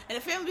boyfriend, and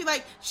the family be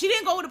like, she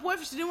didn't go with a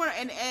boyfriend, she didn't want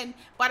her, and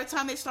by the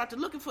time they start to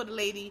looking for the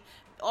lady,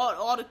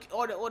 all the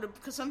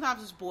because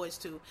sometimes it's boys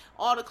too,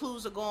 all the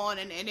clues are gone,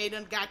 and they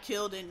done got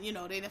killed, and you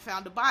know they done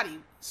found the body.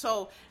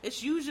 So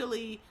it's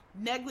usually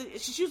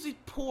it's usually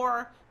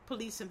poor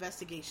police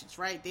investigations,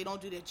 right? They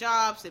don't do their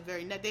jobs.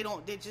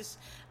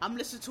 I'm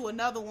listening to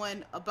another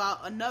one about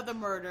another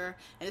murder,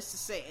 and it's the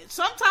same.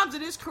 Sometimes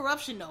it is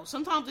corruption, though.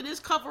 Sometimes it is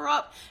cover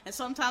up, and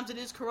sometimes it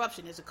is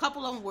corruption. There's a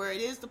couple of them where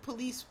it is the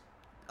police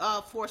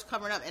force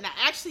covering up, and I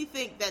actually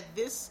think that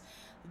this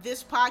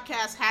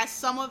podcast has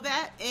some of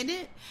that in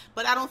it,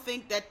 but I don't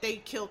think that they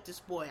killed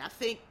this boy. I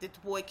think that the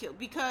boy killed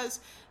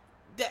because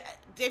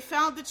they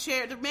found the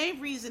chair. The main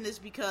reason is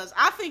because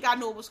I think I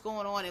knew what was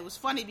going on. It was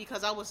funny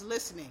because I was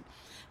listening,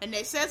 and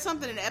they said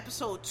something in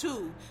episode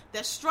 2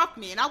 that struck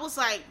me, and I was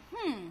like,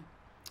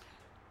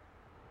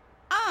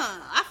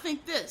 I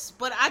think this,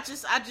 but I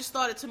just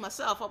thought it to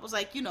myself. I was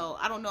like, you know,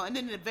 I don't know. And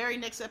then in the very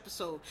next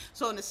episode,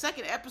 so in the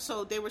second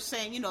episode, they were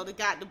saying, you know, the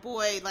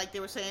boy, like they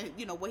were saying,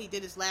 you know, what he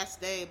did his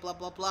last day, blah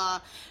blah blah,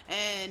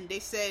 and they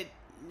said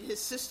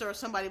his sister or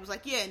somebody was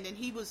like, yeah, and then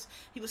he was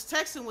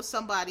texting with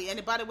somebody,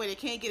 and by the way, they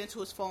can't get into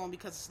his phone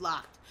because it's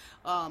locked,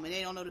 and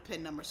they don't know the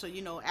PIN number, so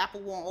you know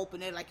Apple won't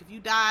open it. Like if you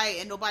die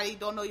and nobody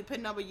don't know your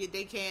PIN number,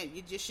 they can't.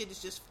 Your shit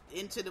is just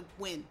into the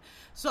wind,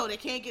 so they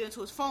can't get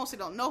into his phone, so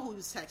they don't know who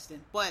he's texting.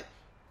 But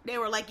they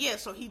were like, yeah,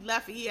 so he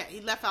left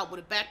out with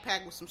a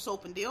backpack with some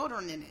soap and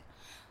deodorant in it.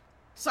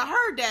 So I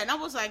heard that, and I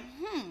was like,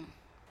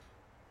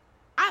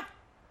 I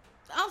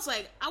was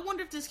like, I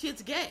wonder if this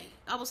kid's gay.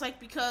 I was like,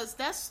 because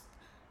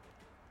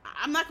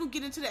I'm not going to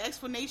get into the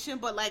explanation,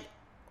 but like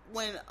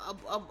when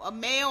a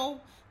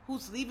male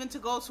who's leaving to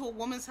go to a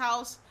woman's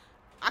house,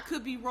 I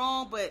could be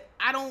wrong, but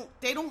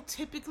they don't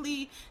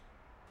typically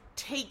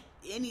take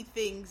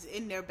anything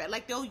in their bed.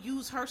 Like they'll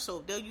use her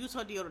soap, they'll use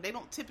her deodorant. They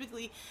don't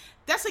typically,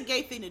 that's a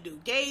gay thing to do.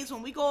 Gays,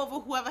 when we go over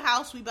whoever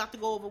house we about to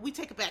go over, we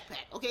take a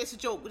backpack. Okay, it's a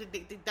joke. With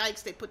the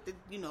dykes, they put the,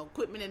 you know,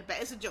 equipment in the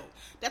bag. It's a joke.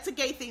 That's a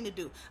gay thing to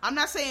do. I'm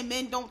not saying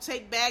men don't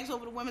take bags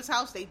over to women's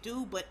house. They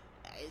do, but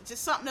it's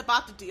just something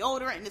about the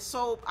deodorant and the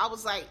soap. I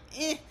was like,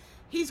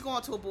 he's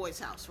going to a boy's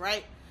house,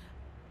 right?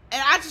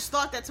 And I just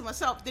thought that to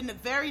myself. Then the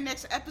very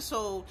next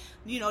episode,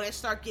 you know, they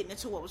start getting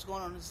into what was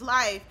going on in his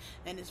life.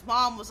 And his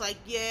mom was like,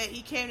 yeah,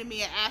 he came to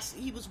me and asked,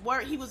 he was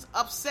worried, he was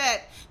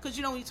upset. Because,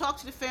 you know, when you talk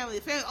to the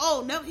family,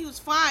 oh, no, he was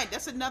fine.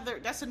 That's another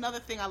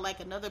thing I like.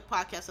 Another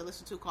podcast I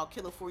listen to called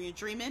California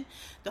Dreaming.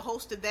 The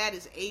host of that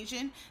is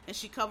Asian, and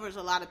she covers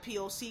a lot of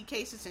POC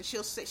cases. And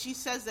she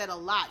says that a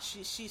lot.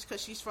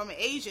 Because she's from an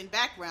Asian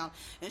background,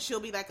 and she'll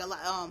be like a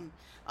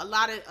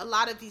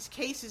lot of these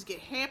cases get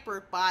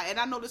hampered by, and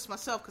I know this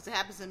myself because it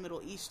happens in the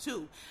Middle East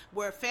too,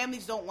 where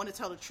families don't want to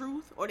tell the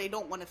truth or they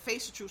don't want to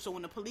face the truth. So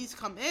when the police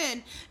come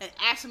in and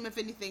ask them if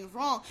anything's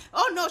wrong,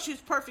 oh no, she was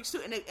perfect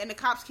too, and the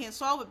cops can't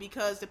solve it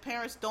because the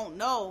parents don't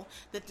know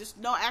that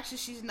actually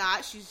she's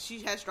not. She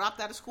has dropped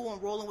out of school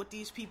and rolling with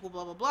these people,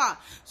 blah blah blah.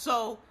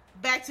 So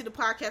back to the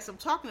podcast I'm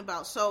talking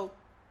about. So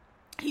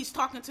he's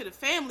talking to the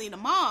family and the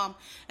mom,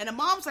 and the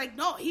mom's like,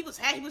 no, he was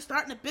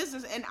starting a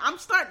business, and I'm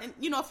starting,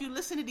 you know, if you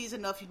listen to these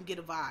enough, you can get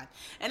a vibe.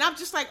 And I'm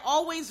just like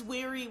always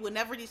weary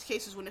whenever these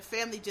cases, when the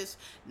family just,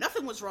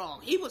 nothing was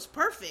wrong, he was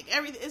perfect,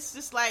 everything, it's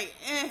just like,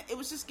 it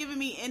was just giving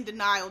me in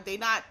denial. They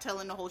not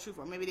telling the whole truth,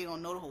 or maybe they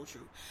don't know the whole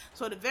truth.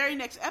 So the very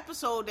next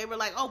episode, they were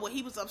like, oh, well,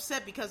 he was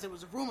upset because there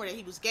was a rumor that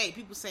he was gay,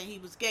 people saying he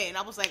was gay, and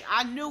I was like,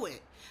 I knew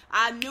it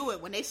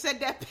when they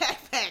said that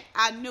backpack.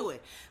 I knew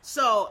it.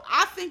 So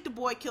I think the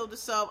boy killed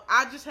himself.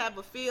 I just have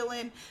a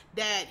feeling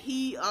that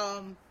he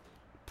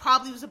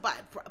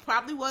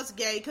probably was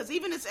gay, because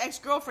even his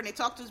ex-girlfriend, they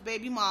talked to his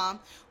baby mom,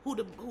 who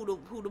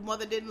the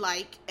mother didn't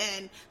like,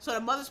 and so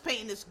the mother's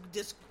painting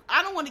this.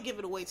 I don't want to give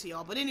it away to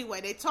y'all, but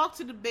anyway, they talked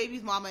to the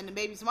baby's mama, and the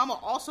baby's mama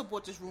also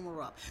brought this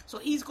rumor up. So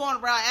he's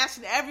going around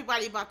asking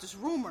everybody about this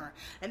rumor,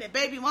 and the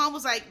baby mom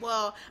was like,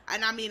 well,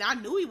 and I mean, I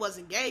knew he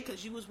wasn't gay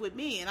because you was with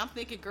me, and I'm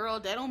thinking, girl,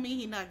 that don't mean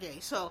he's not gay.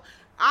 So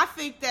I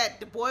think that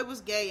the boy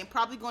was gay and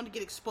probably going to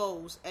get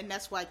exposed, and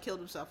that's why he killed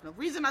himself. And the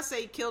reason I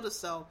say he killed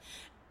himself,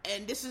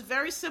 and this is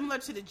very similar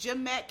to the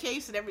Jim Mack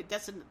case, and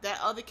that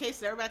other case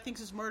that everybody thinks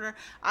is murder.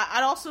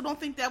 I also don't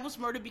think that was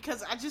murder,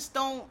 because I just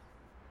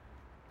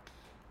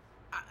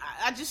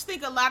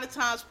think a lot of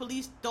times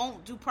police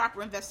don't do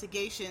proper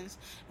investigations,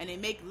 and they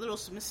make little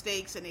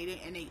mistakes, and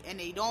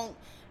they don't,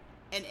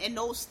 and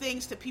those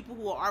things to people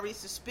who are already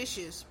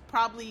suspicious,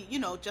 probably,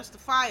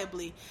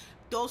 justifiably,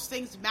 those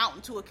things mount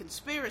into a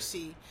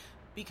conspiracy,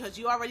 because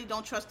you already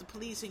don't trust the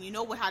police, and you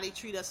know how they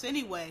treat us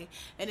anyway,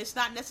 and it's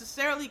not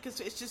necessarily because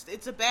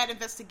it's a bad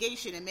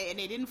investigation, and they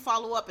didn't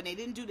follow up, and they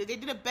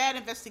did a bad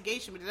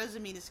investigation, but it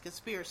doesn't mean it's a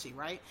conspiracy,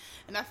 right?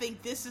 And I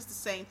think this is the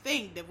same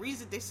thing. The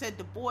reason they said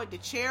the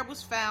chair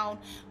was found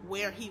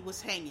where he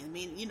was hanging, I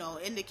mean,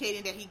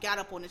 indicating that he got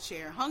up on the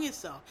chair and hung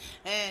himself,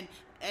 and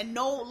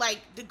no,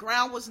 like, the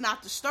ground was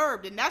not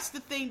disturbed, and that's the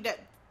thing that,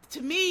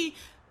 to me,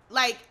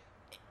 like,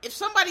 if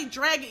somebody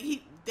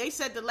they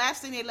said the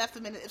last thing they left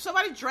him in, if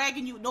somebody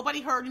dragging you,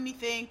 nobody heard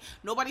anything,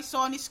 nobody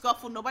saw any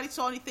scuffle, nobody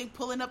saw anything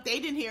pulling up,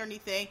 they didn't hear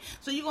anything,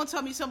 so you're going to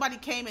tell me somebody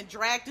came and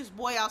dragged this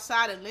boy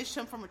outside and lynched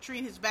him from a tree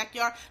in his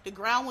backyard, the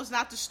ground was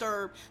not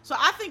disturbed. So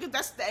I think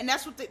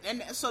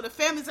so the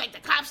family's like, the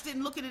cops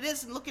didn't look into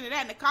this and looking at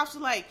that, and the cops are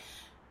like,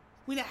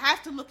 we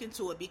have to look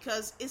into it,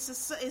 because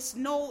it's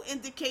no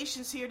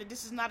indications here that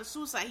this is not a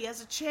suicide. He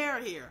has a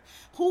chair here.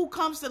 Who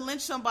comes to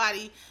lynch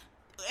somebody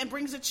and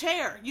brings a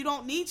chair? You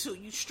don't need to.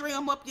 You string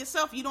them up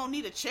yourself. You don't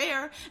need a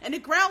chair. And the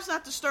ground's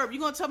not disturbed. You're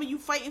going to tell me you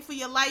fighting for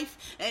your life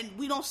and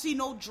we don't see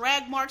no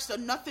drag marks or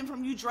nothing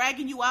from you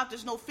dragging you out?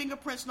 There's no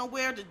fingerprints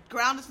nowhere. The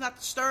ground is not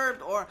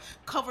disturbed or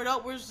covered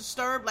up where it's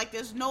disturbed. Like,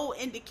 there's no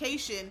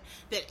indication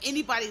that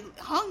anybody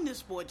hung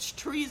this boy. The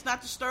tree is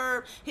not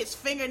disturbed. His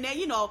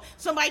fingernail,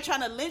 somebody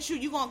trying to lynch you,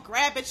 you're going to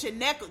grab at your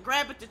neck or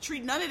grab at the tree.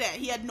 None of that.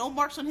 He had no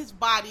marks on his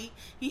body.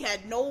 He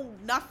had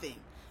nothing.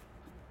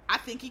 I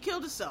think he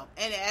killed himself.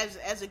 And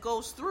as it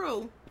goes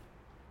through,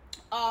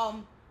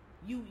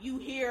 you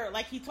hear,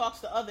 like, he talks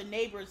to other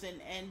neighbors,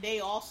 and they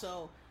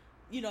also,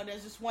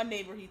 there's this one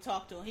neighbor he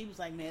talked to, and he was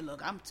like, man,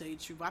 look, I'm gonna tell you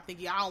the truth. I think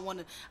I don't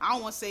want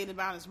to say it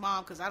about his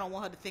mom, because I don't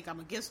want her to think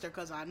I'm against her,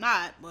 because I'm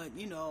not. But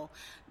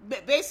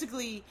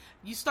basically,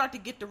 you start to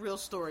get the real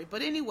story.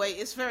 But anyway,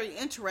 it's very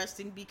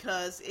interesting,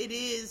 because it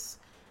is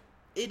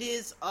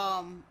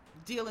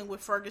dealing with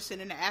Ferguson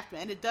and the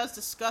aftermath, and it does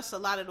discuss a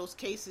lot of those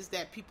cases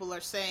that people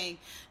are saying,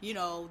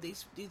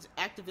 these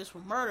activists were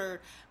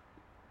murdered.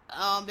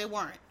 They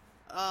weren't.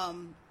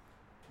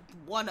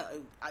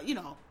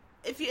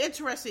 If you're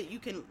interested, you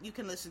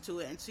can listen to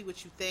it and see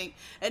what you think.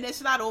 And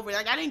it's not over.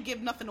 Like, I didn't give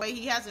nothing away.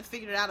 He hasn't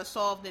figured it out or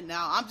solved it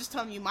now. I'm just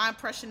telling you my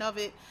impression of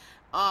it.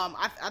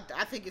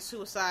 I think it's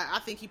suicide. I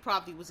think he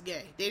probably was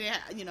gay. They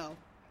didn't,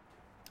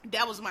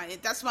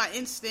 that's my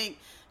instinct.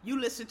 You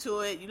listen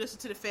to it, you listen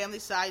to the family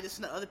side, you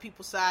listen to other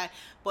people's side,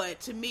 but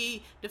to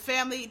me, the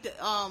family,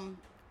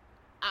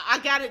 I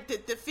got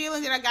it, the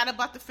feeling that I got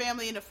about the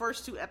family in the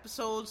first 2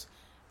 episodes,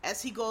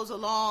 as he goes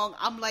along,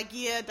 I'm like,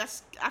 yeah,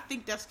 I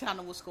think that's kind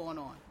of what's going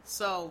on.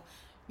 So,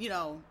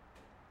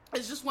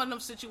 it's just one of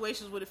those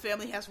situations where the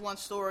family has one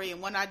story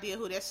and one idea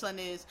who their son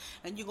is,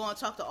 and you go and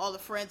talk to all the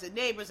friends and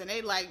neighbors, and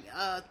they like,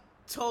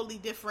 totally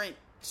different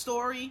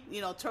story,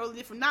 totally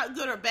different, not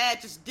good or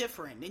bad, just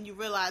different. And you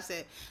realize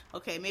that,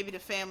 okay, maybe the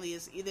family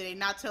is either they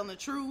not telling the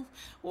truth,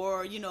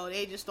 or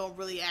they just don't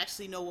really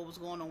actually know what was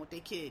going on with their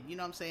kid. You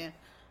know what I'm saying?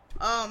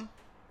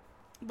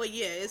 But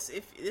yeah, it's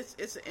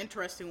an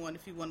interesting one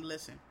if you want to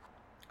listen.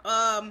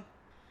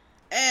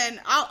 And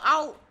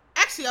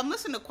I'm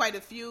listening to quite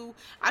a few.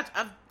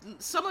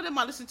 Some of them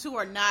I listen to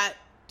are not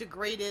the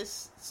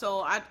greatest,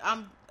 so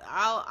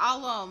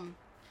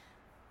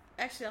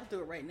Actually, I'll do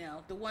it right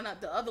now. The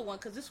other one,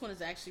 because this one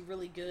is actually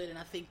really good, and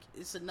I think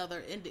it's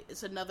another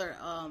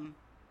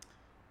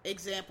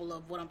example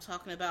of what I'm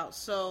talking about.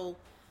 So,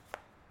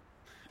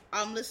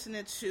 I'm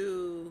listening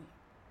to,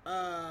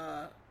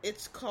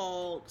 it's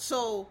called,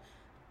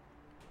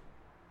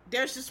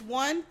 there's this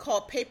one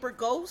called Paper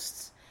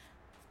Ghosts.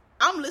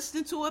 I'm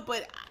listening to it,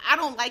 but I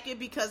don't like it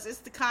because it's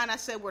the kind I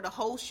said where the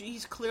host,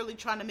 he's clearly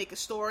trying to make a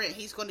story, and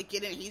he's going to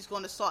get in, he's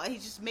going to solve,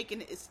 he's just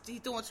making it, he's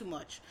doing too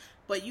much,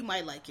 but you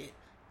might like it.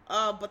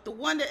 But the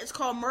one that is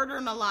called Murder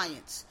and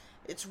Alliance,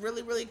 it's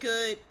really, really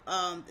good.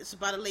 It's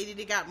about a lady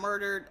that got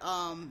murdered,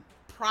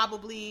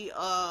 probably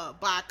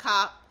by a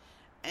cop,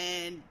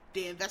 and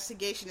the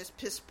investigation is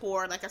piss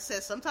poor. Like I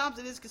said, sometimes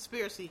it is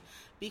conspiracy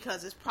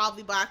because it's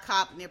probably by a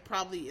cop, and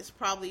it's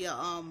probably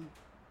a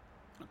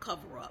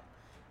cover up.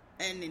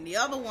 And then the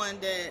other one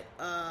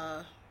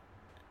that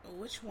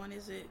which one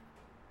is it?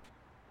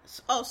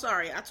 Oh,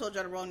 sorry, I told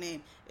you the wrong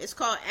name. It's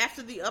called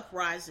After the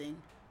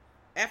Uprising.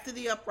 After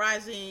the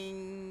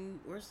uprising,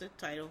 where's the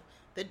title?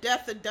 The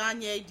Death of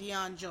Danye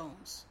Dion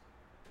Jones.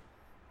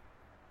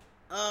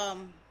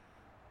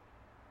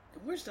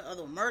 Where's the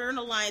other one? Murder and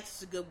Alliance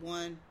is a good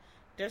one.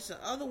 There's the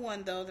other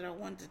one, though, that I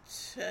wanted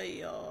to tell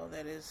y'all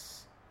that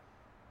is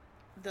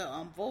the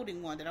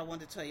voting one that I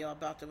wanted to tell y'all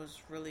about that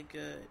was really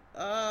good.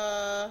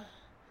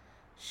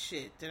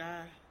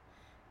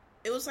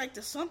 It was like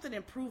the Something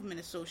Improvement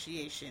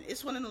Association.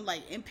 It's one of them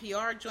like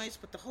NPR joints,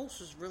 but the host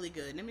was really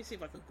good. Let me see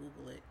if I can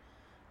Google it.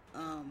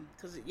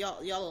 Because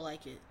y'all will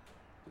like it.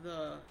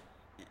 The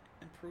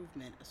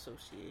Improvement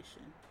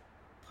Association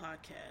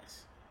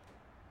podcast.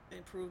 The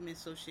Improvement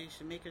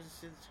Association makers.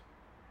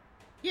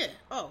 Yeah.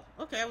 Oh,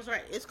 okay. I was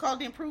right. It's called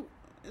the Improve.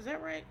 Is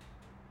that right?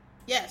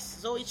 Yes.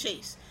 Zoe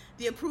Chase.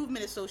 The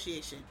Improvement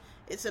Association.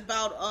 It's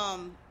about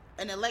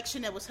an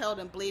election that was held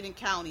in Bladen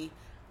County.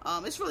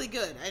 It's really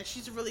good, and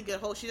she's a really good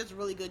host. She does a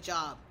really good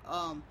job.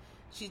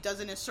 She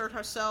doesn't insert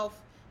herself.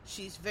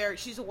 She's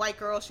a white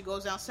girl. She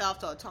goes down south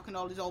talking to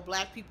all these old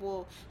black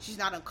people. She's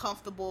not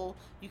uncomfortable.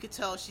 You could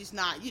tell she's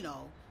not,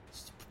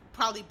 she's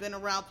probably been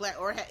around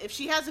or if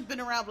she hasn't been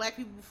around black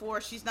people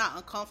before, she's not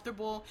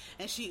uncomfortable,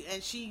 and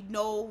she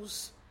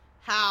knows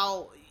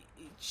how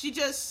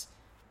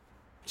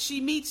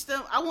she meets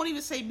them. I won't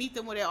even say meet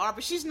them where they are,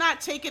 but she's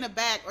not taken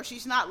aback, or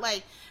she's not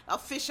like a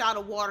fish out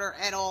of water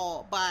at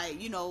all by,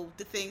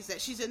 the things that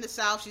she's in the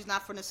South. She's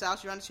not from the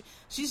South.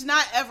 She's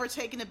not ever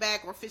taken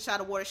aback or fish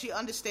out of water. She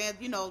understands,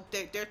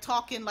 they're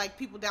talking like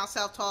people down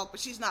South talk, but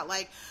she's not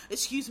like,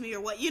 excuse me,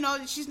 or what,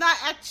 she's not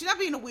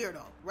being a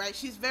weirdo, right?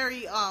 She's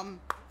very,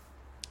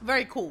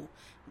 very cool.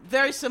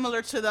 Very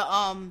similar to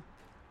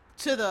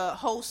the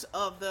host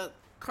of the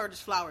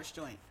Curtis Flowers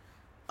joint.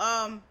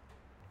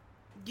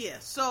 Yeah,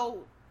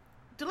 so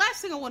the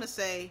last thing I want to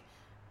say,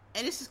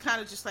 and this is kind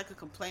of just like a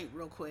complaint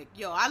real quick.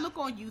 Yo, I look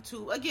on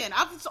YouTube. Again,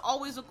 I just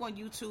always look on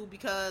YouTube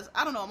because,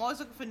 I don't know, I'm always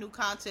looking for new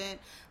content,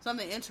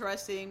 something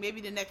interesting,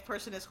 maybe the next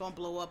person that's going to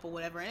blow up or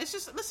whatever. And it's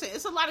just, listen,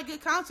 it's a lot of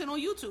good content on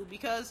YouTube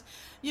because,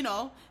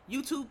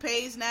 YouTube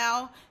pays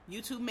now,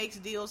 YouTube makes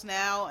deals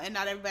now, and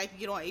not everybody can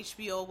get on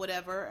HBO or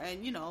whatever,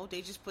 and,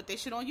 they just put their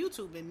shit on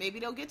YouTube, and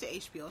maybe they'll get to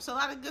HBO. It's a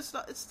lot of good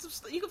stuff.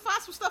 You can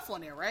find some stuff on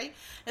there, right?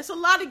 It's a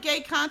lot of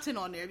gay content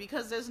on there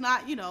because there's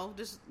not,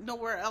 there's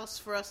nowhere else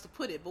for us to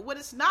put it. But what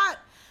it's not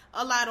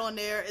a lot on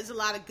there is a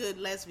lot of good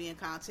lesbian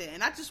content,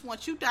 and I just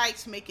want you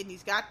dykes making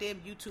these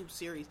goddamn YouTube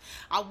series.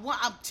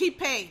 I'm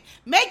T-Pain,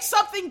 make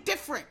something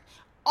different.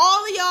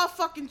 All of y'all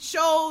fucking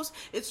shows,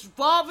 it's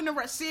revolving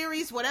around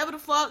series, whatever the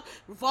fuck,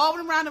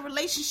 revolving around the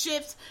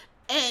relationships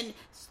and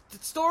the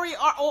story,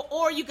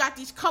 or you got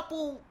these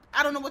couple,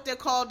 I don't know what they're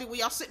called, where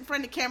y'all sit in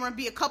front of the camera and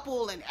be a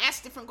couple and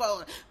ask different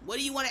girls, what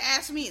do you want to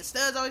ask me? And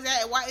Studs always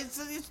that. Why? It's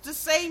the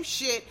same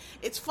shit.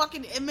 It's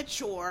fucking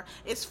immature.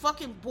 It's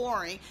fucking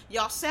boring.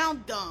 Y'all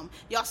sound dumb.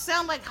 Y'all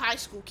sound like high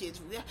school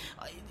kids.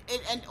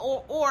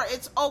 Or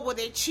it's, well,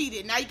 they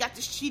cheated. Now you got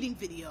this cheating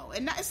video.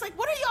 And it's like,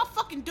 what are y'all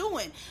fucking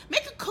doing?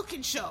 Make a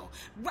cooking show.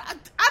 I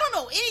don't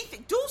know,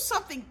 anything. Do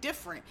something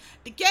different.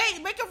 The gay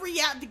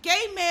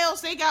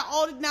males, they got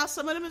all, now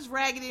some of them is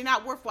raggedy,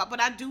 not worthwhile, but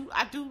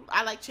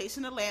I like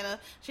Chasing Atlanta.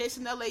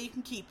 Chasing LA, you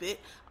can keep it.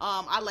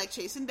 I like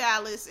Chasing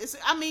Dallas.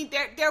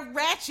 They're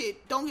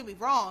ratchet, don't get me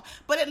wrong,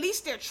 but at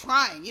least they're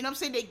trying. You know what I'm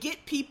saying? They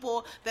get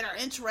people that are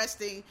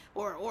interesting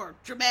or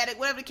dramatic,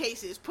 whatever the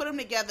case is, put them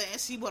together and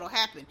see what'll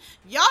happen.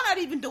 Y'all not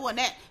even doing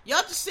that.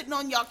 Y'all just sitting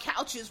on y'all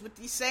couches with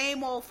these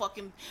same old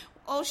fucking,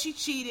 oh, she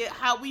cheated,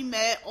 how we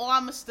met, oh,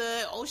 I'm a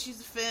stud, oh,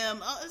 she's a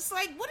femme. It's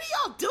like, what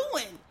are y'all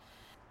doing?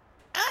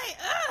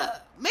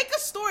 Make a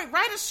story,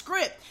 write a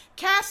script,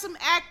 cast some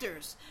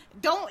actors.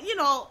 Don't,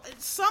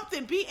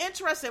 something, be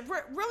interested.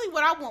 Really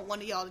what I want one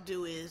of y'all to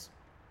do is,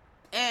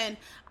 and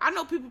I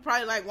know people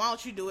probably like, why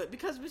don't you do it?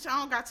 Because, bitch, I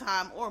don't got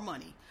time or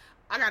money.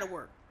 I gotta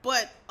work.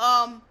 But,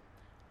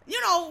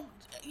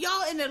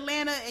 y'all in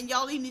Atlanta and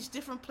y'all in these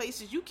different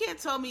places, you can't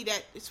tell me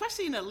that,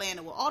 especially in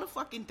Atlanta, with all the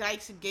fucking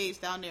dykes and gays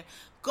down there,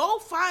 go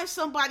find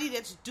somebody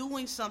that's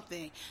doing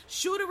something.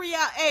 Shoot a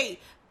reality. Hey,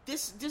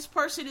 this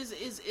person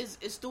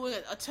is doing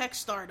a tech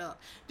startup.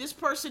 This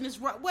person is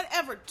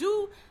whatever.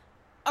 Do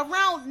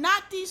around,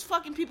 not these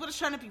fucking people that's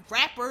trying to be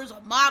rappers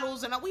or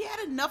models. And we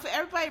had enough of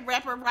everybody,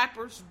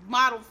 rappers,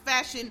 model,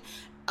 fashion,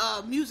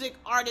 music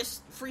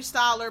artist,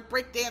 freestyler,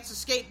 breakdancer,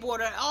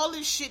 skateboarder, all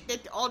this shit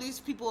that all these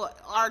people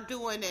are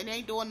doing and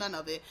ain't doing none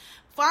of it.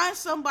 Find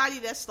somebody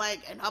that's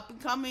like an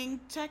up-and-coming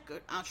tech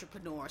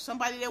entrepreneur,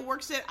 somebody that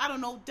works at, I don't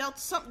know,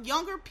 some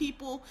younger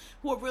people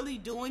who are really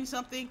doing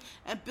something,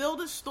 and build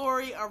a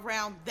story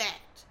around that,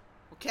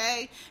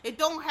 okay? It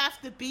don't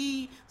have to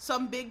be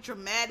some big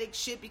dramatic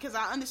shit, because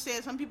I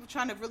understand some people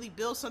trying to really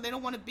build something, they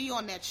don't want to be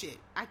on that shit.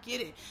 I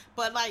get it.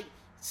 But, like,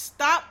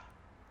 stop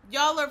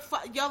y'all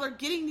are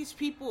getting these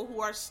people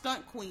who are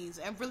stunt queens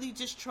and really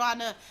just trying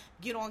to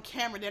get on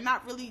camera. You're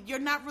not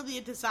really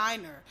a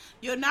designer.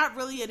 You're not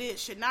really a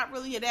this. You're not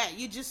really a that.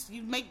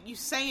 You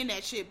saying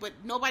that shit, but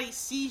nobody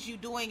sees you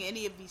doing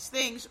any of these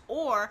things,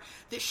 or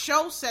the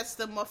show sets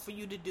them up for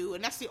you to do,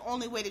 and that's the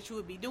only way that you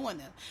would be doing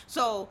them.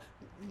 So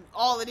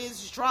all it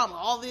is drama.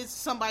 All it is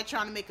somebody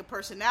trying to make a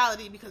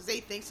personality because they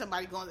think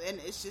somebody going, and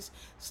it's just,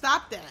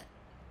 stop that.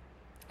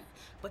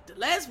 But the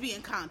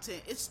lesbian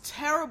content, it's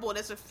terrible.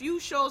 There's a few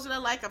shows that I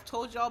like. I've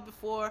told y'all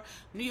before.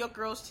 New York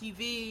Girls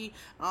TV.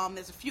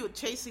 There's a few.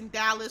 Chasing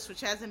Dallas,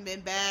 which hasn't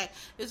been bad.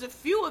 There's a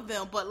few of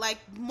them. But like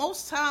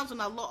most times when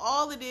I look,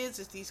 all it is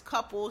these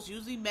couples,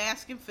 usually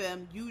masc and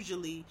femme,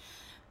 usually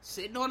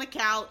sitting on the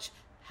couch.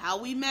 How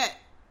we met.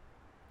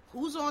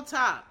 Who's on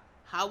top.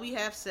 How we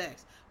have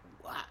sex.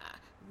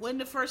 When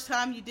the first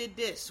time you did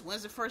this?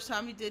 When's the first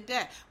time you did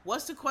that?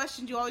 What's the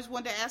question you always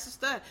wanted to ask a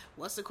stud?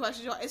 What's the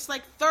question it's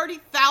like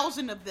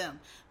 30,000 of them.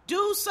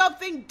 Do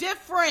something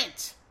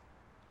different.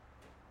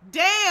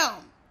 Damn.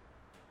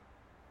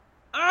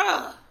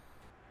 Ugh.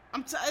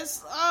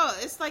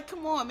 It's like,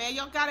 come on, man.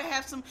 Y'all gotta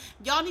have some.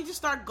 Y'all need to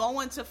start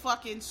going to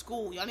fucking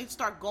school. Y'all need to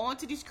start going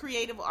to these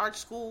creative art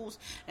schools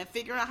and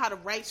figuring out how to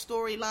write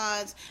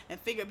storylines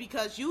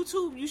because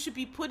YouTube, you should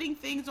be putting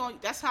things on.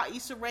 That's how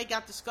Issa Rae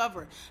got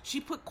discovered. She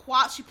put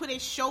a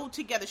show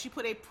together. She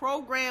put a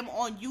program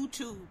on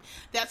YouTube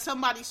that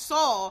somebody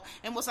saw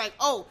and was like,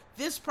 oh,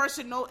 this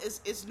person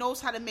knows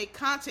how to make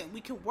content.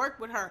 We can work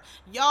with her.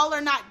 Y'all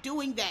are not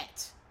doing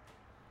that.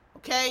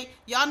 Okay,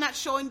 y'all not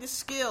showing the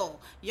skill.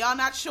 Y'all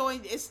not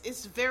showing.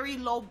 It's very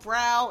low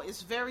brow.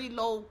 It's very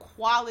low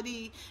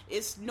quality.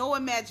 It's no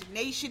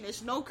imagination.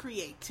 It's no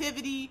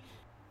creativity.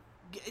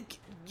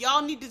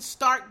 Y'all need to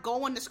start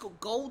going to school.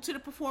 Go to the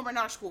performing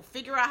arts school.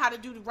 Figure out how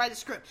to write a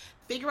script.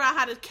 Figure out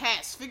how to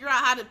cast. Figure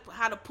out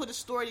how to put a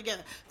story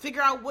together.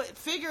 Figure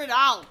it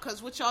out.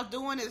 Because what y'all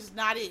doing is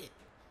not it.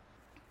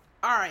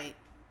 All right,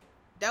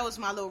 that was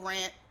my little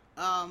rant.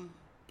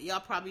 Y'all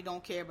probably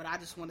don't care, but I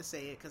just want to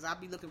say it because I'll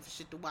be looking for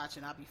shit to watch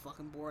and I'll be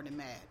fucking bored and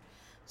mad.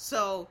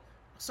 So,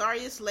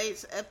 sorry it's late.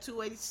 It's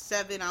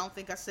F287. I don't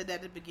think I said that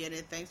at the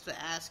beginning. Thanks for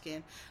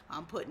asking.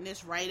 I'm putting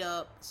this right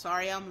up.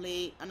 Sorry I'm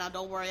late. And now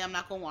don't worry, I'm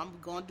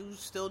going to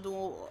still do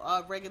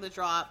a regular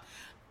drop.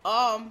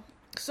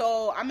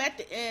 So I'm at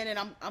the end and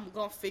I'm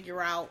going to figure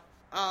out.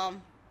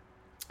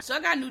 So I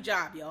got a new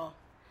job, y'all.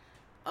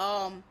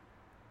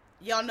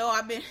 Y'all know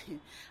I've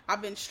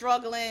been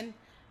struggling.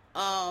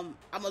 I'm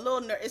a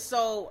little nervous,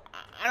 so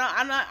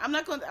I'm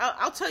not going to,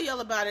 I'll tell y'all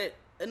about it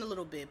in a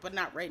little bit, but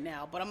not right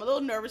now, but I'm a little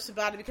nervous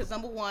about it because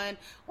number one,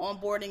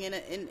 onboarding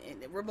in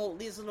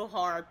remotely is a little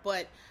hard,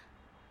 but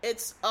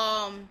it's,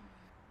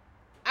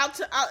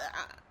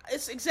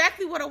 it's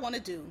exactly what I want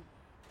to do.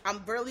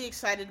 I'm really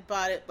excited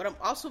about it, but I'm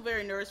also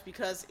very nervous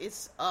because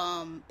it's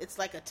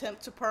like a temp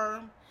to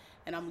perm,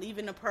 and I'm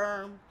leaving the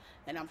perm,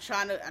 and I'm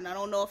trying to, and I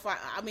don't know if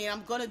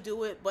I'm going to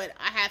do it, but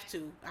I have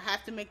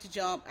to make the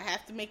jump. I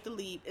have to make the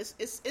leap.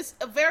 It's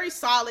a very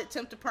solid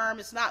temp to perm.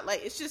 It's not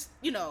like, it's just,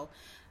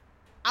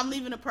 I'm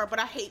leaving the perm, but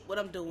I hate what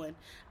I'm doing.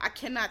 I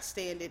cannot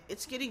stand it.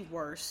 It's getting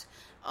worse.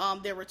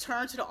 Their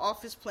return to the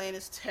office plan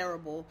is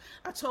terrible.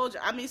 I told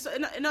you, so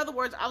in other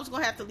words, I was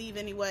going to have to leave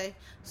anyway.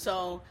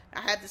 So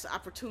I had this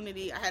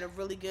opportunity. I had a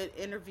really good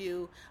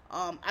interview.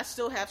 I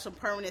still have some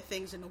permanent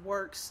things in the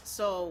works.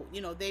 So,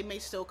 they may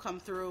still come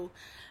through.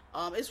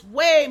 It's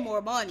way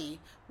more money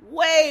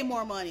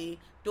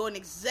doing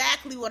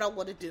exactly what I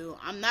want to do.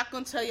 I'm not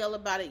going to tell y'all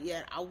about it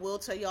yet. I will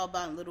tell y'all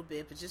about it in a little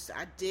bit, but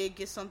I did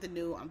get something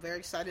new. I'm very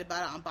excited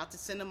about it. I'm about to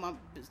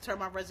turn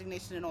my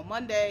resignation in on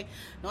Monday.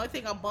 The only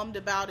thing I'm bummed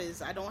about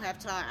is I don't have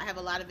time. I have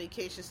a lot of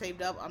vacation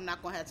saved up. I'm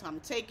not going to have time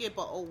to take it,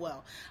 but oh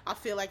well. I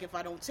feel like if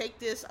I don't take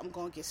this, I'm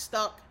going to get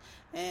stuck.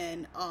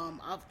 And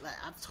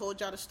I've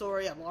told y'all the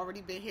story. I've already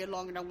been here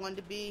longer than I wanted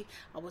to be.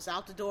 I was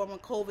out the door when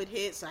COVID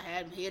hit, so I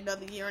had been here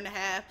another year and a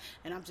half,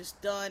 and I'm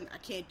just done. I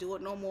can't do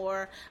it no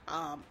more.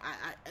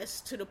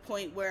 It's to the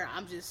point where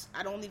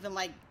I don't even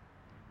like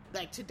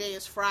today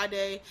is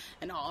Friday,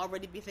 and I'll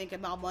already be thinking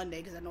about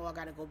Monday because I know I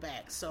got to go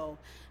back. So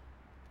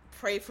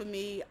pray for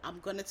me. I'm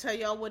going to tell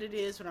y'all what it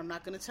is, but I'm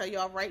not going to tell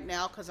y'all right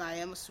now because I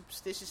am a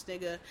superstitious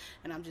nigga,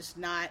 and I'm just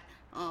not.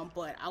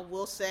 But I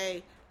will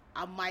say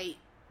I might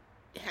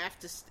have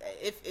to,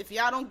 if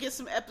y'all don't get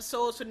some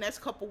episodes for the next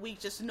couple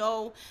weeks, just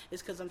know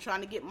it's because I'm trying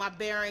to get my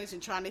bearings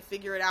and trying to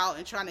figure it out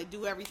and trying to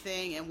do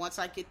everything. And once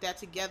I get that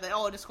together,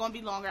 it's going to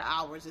be longer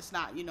hours. It's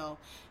not,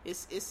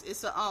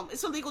 it's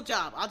a legal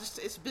job.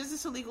 It's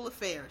business and legal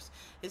affairs.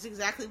 It's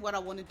exactly what I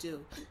want to do.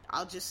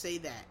 I'll just say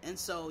that. And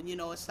so,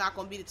 it's not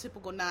going to be the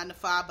typical 9 to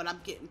 5, but I'm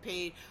getting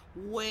paid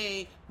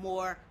way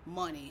more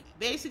money.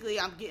 Basically,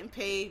 I'm getting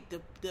paid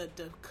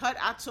the cut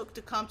I took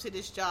to come to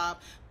this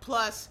job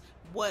plus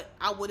what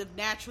I would have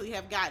naturally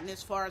have gotten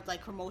as far as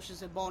like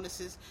promotions and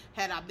bonuses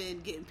had I been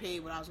getting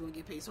paid what I was going to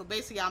get paid. So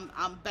basically,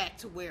 I'm back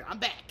to where I'm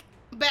back.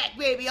 I'm back,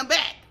 baby. I'm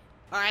back.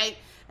 All right.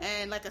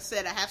 And like I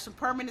said, I have some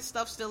permanent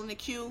stuff still in the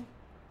queue.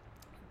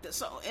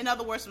 So in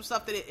other words, some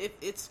stuff that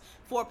it's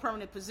for a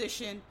permanent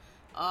position.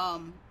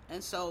 And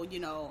And so, you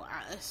know,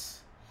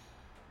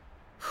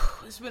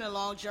 it's been a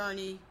long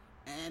journey,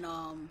 and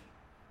I'm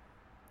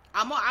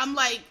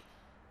like,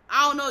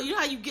 I don't know, you know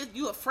how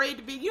you afraid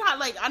to be, you know how,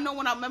 like, I know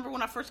when I remember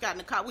when I first got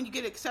into college, when you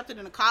get accepted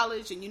into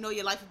college and you know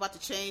your life is about to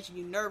change and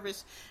you're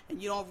nervous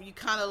and you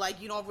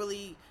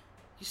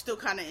still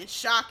kind of in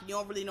shock and you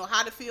don't really know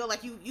how to feel,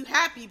 like you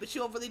happy but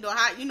you don't really know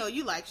how, you know,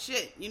 you like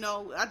shit, you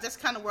know, that's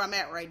kind of where I'm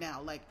at right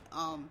now, like,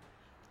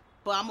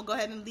 but I'm gonna go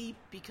ahead and leap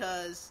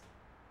because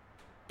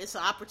it's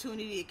an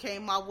opportunity. It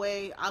came my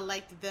way. I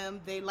liked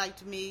them. They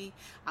liked me.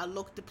 I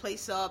looked the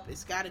place up.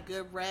 It's got a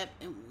good rep.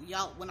 And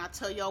y'all, when I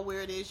tell y'all where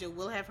it is, you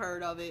will have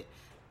heard of it.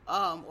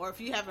 Or if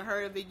you haven't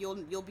heard of it,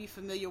 you'll be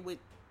familiar with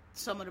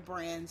some of the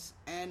brands.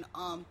 And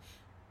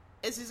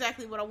it's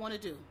exactly what I want to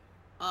do.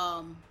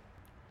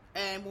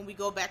 And when we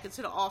go back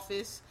into the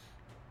office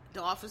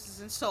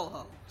is in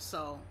Soho.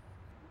 So,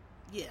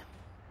 yeah.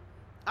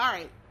 All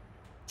right.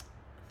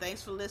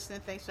 Thanks for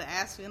listening. Thanks for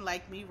asking.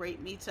 Like me, rate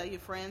me, tell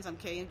your friends. I'm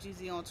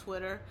KMGZ on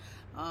Twitter.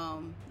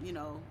 You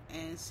know,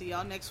 and see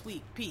y'all next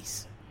week.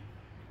 Peace.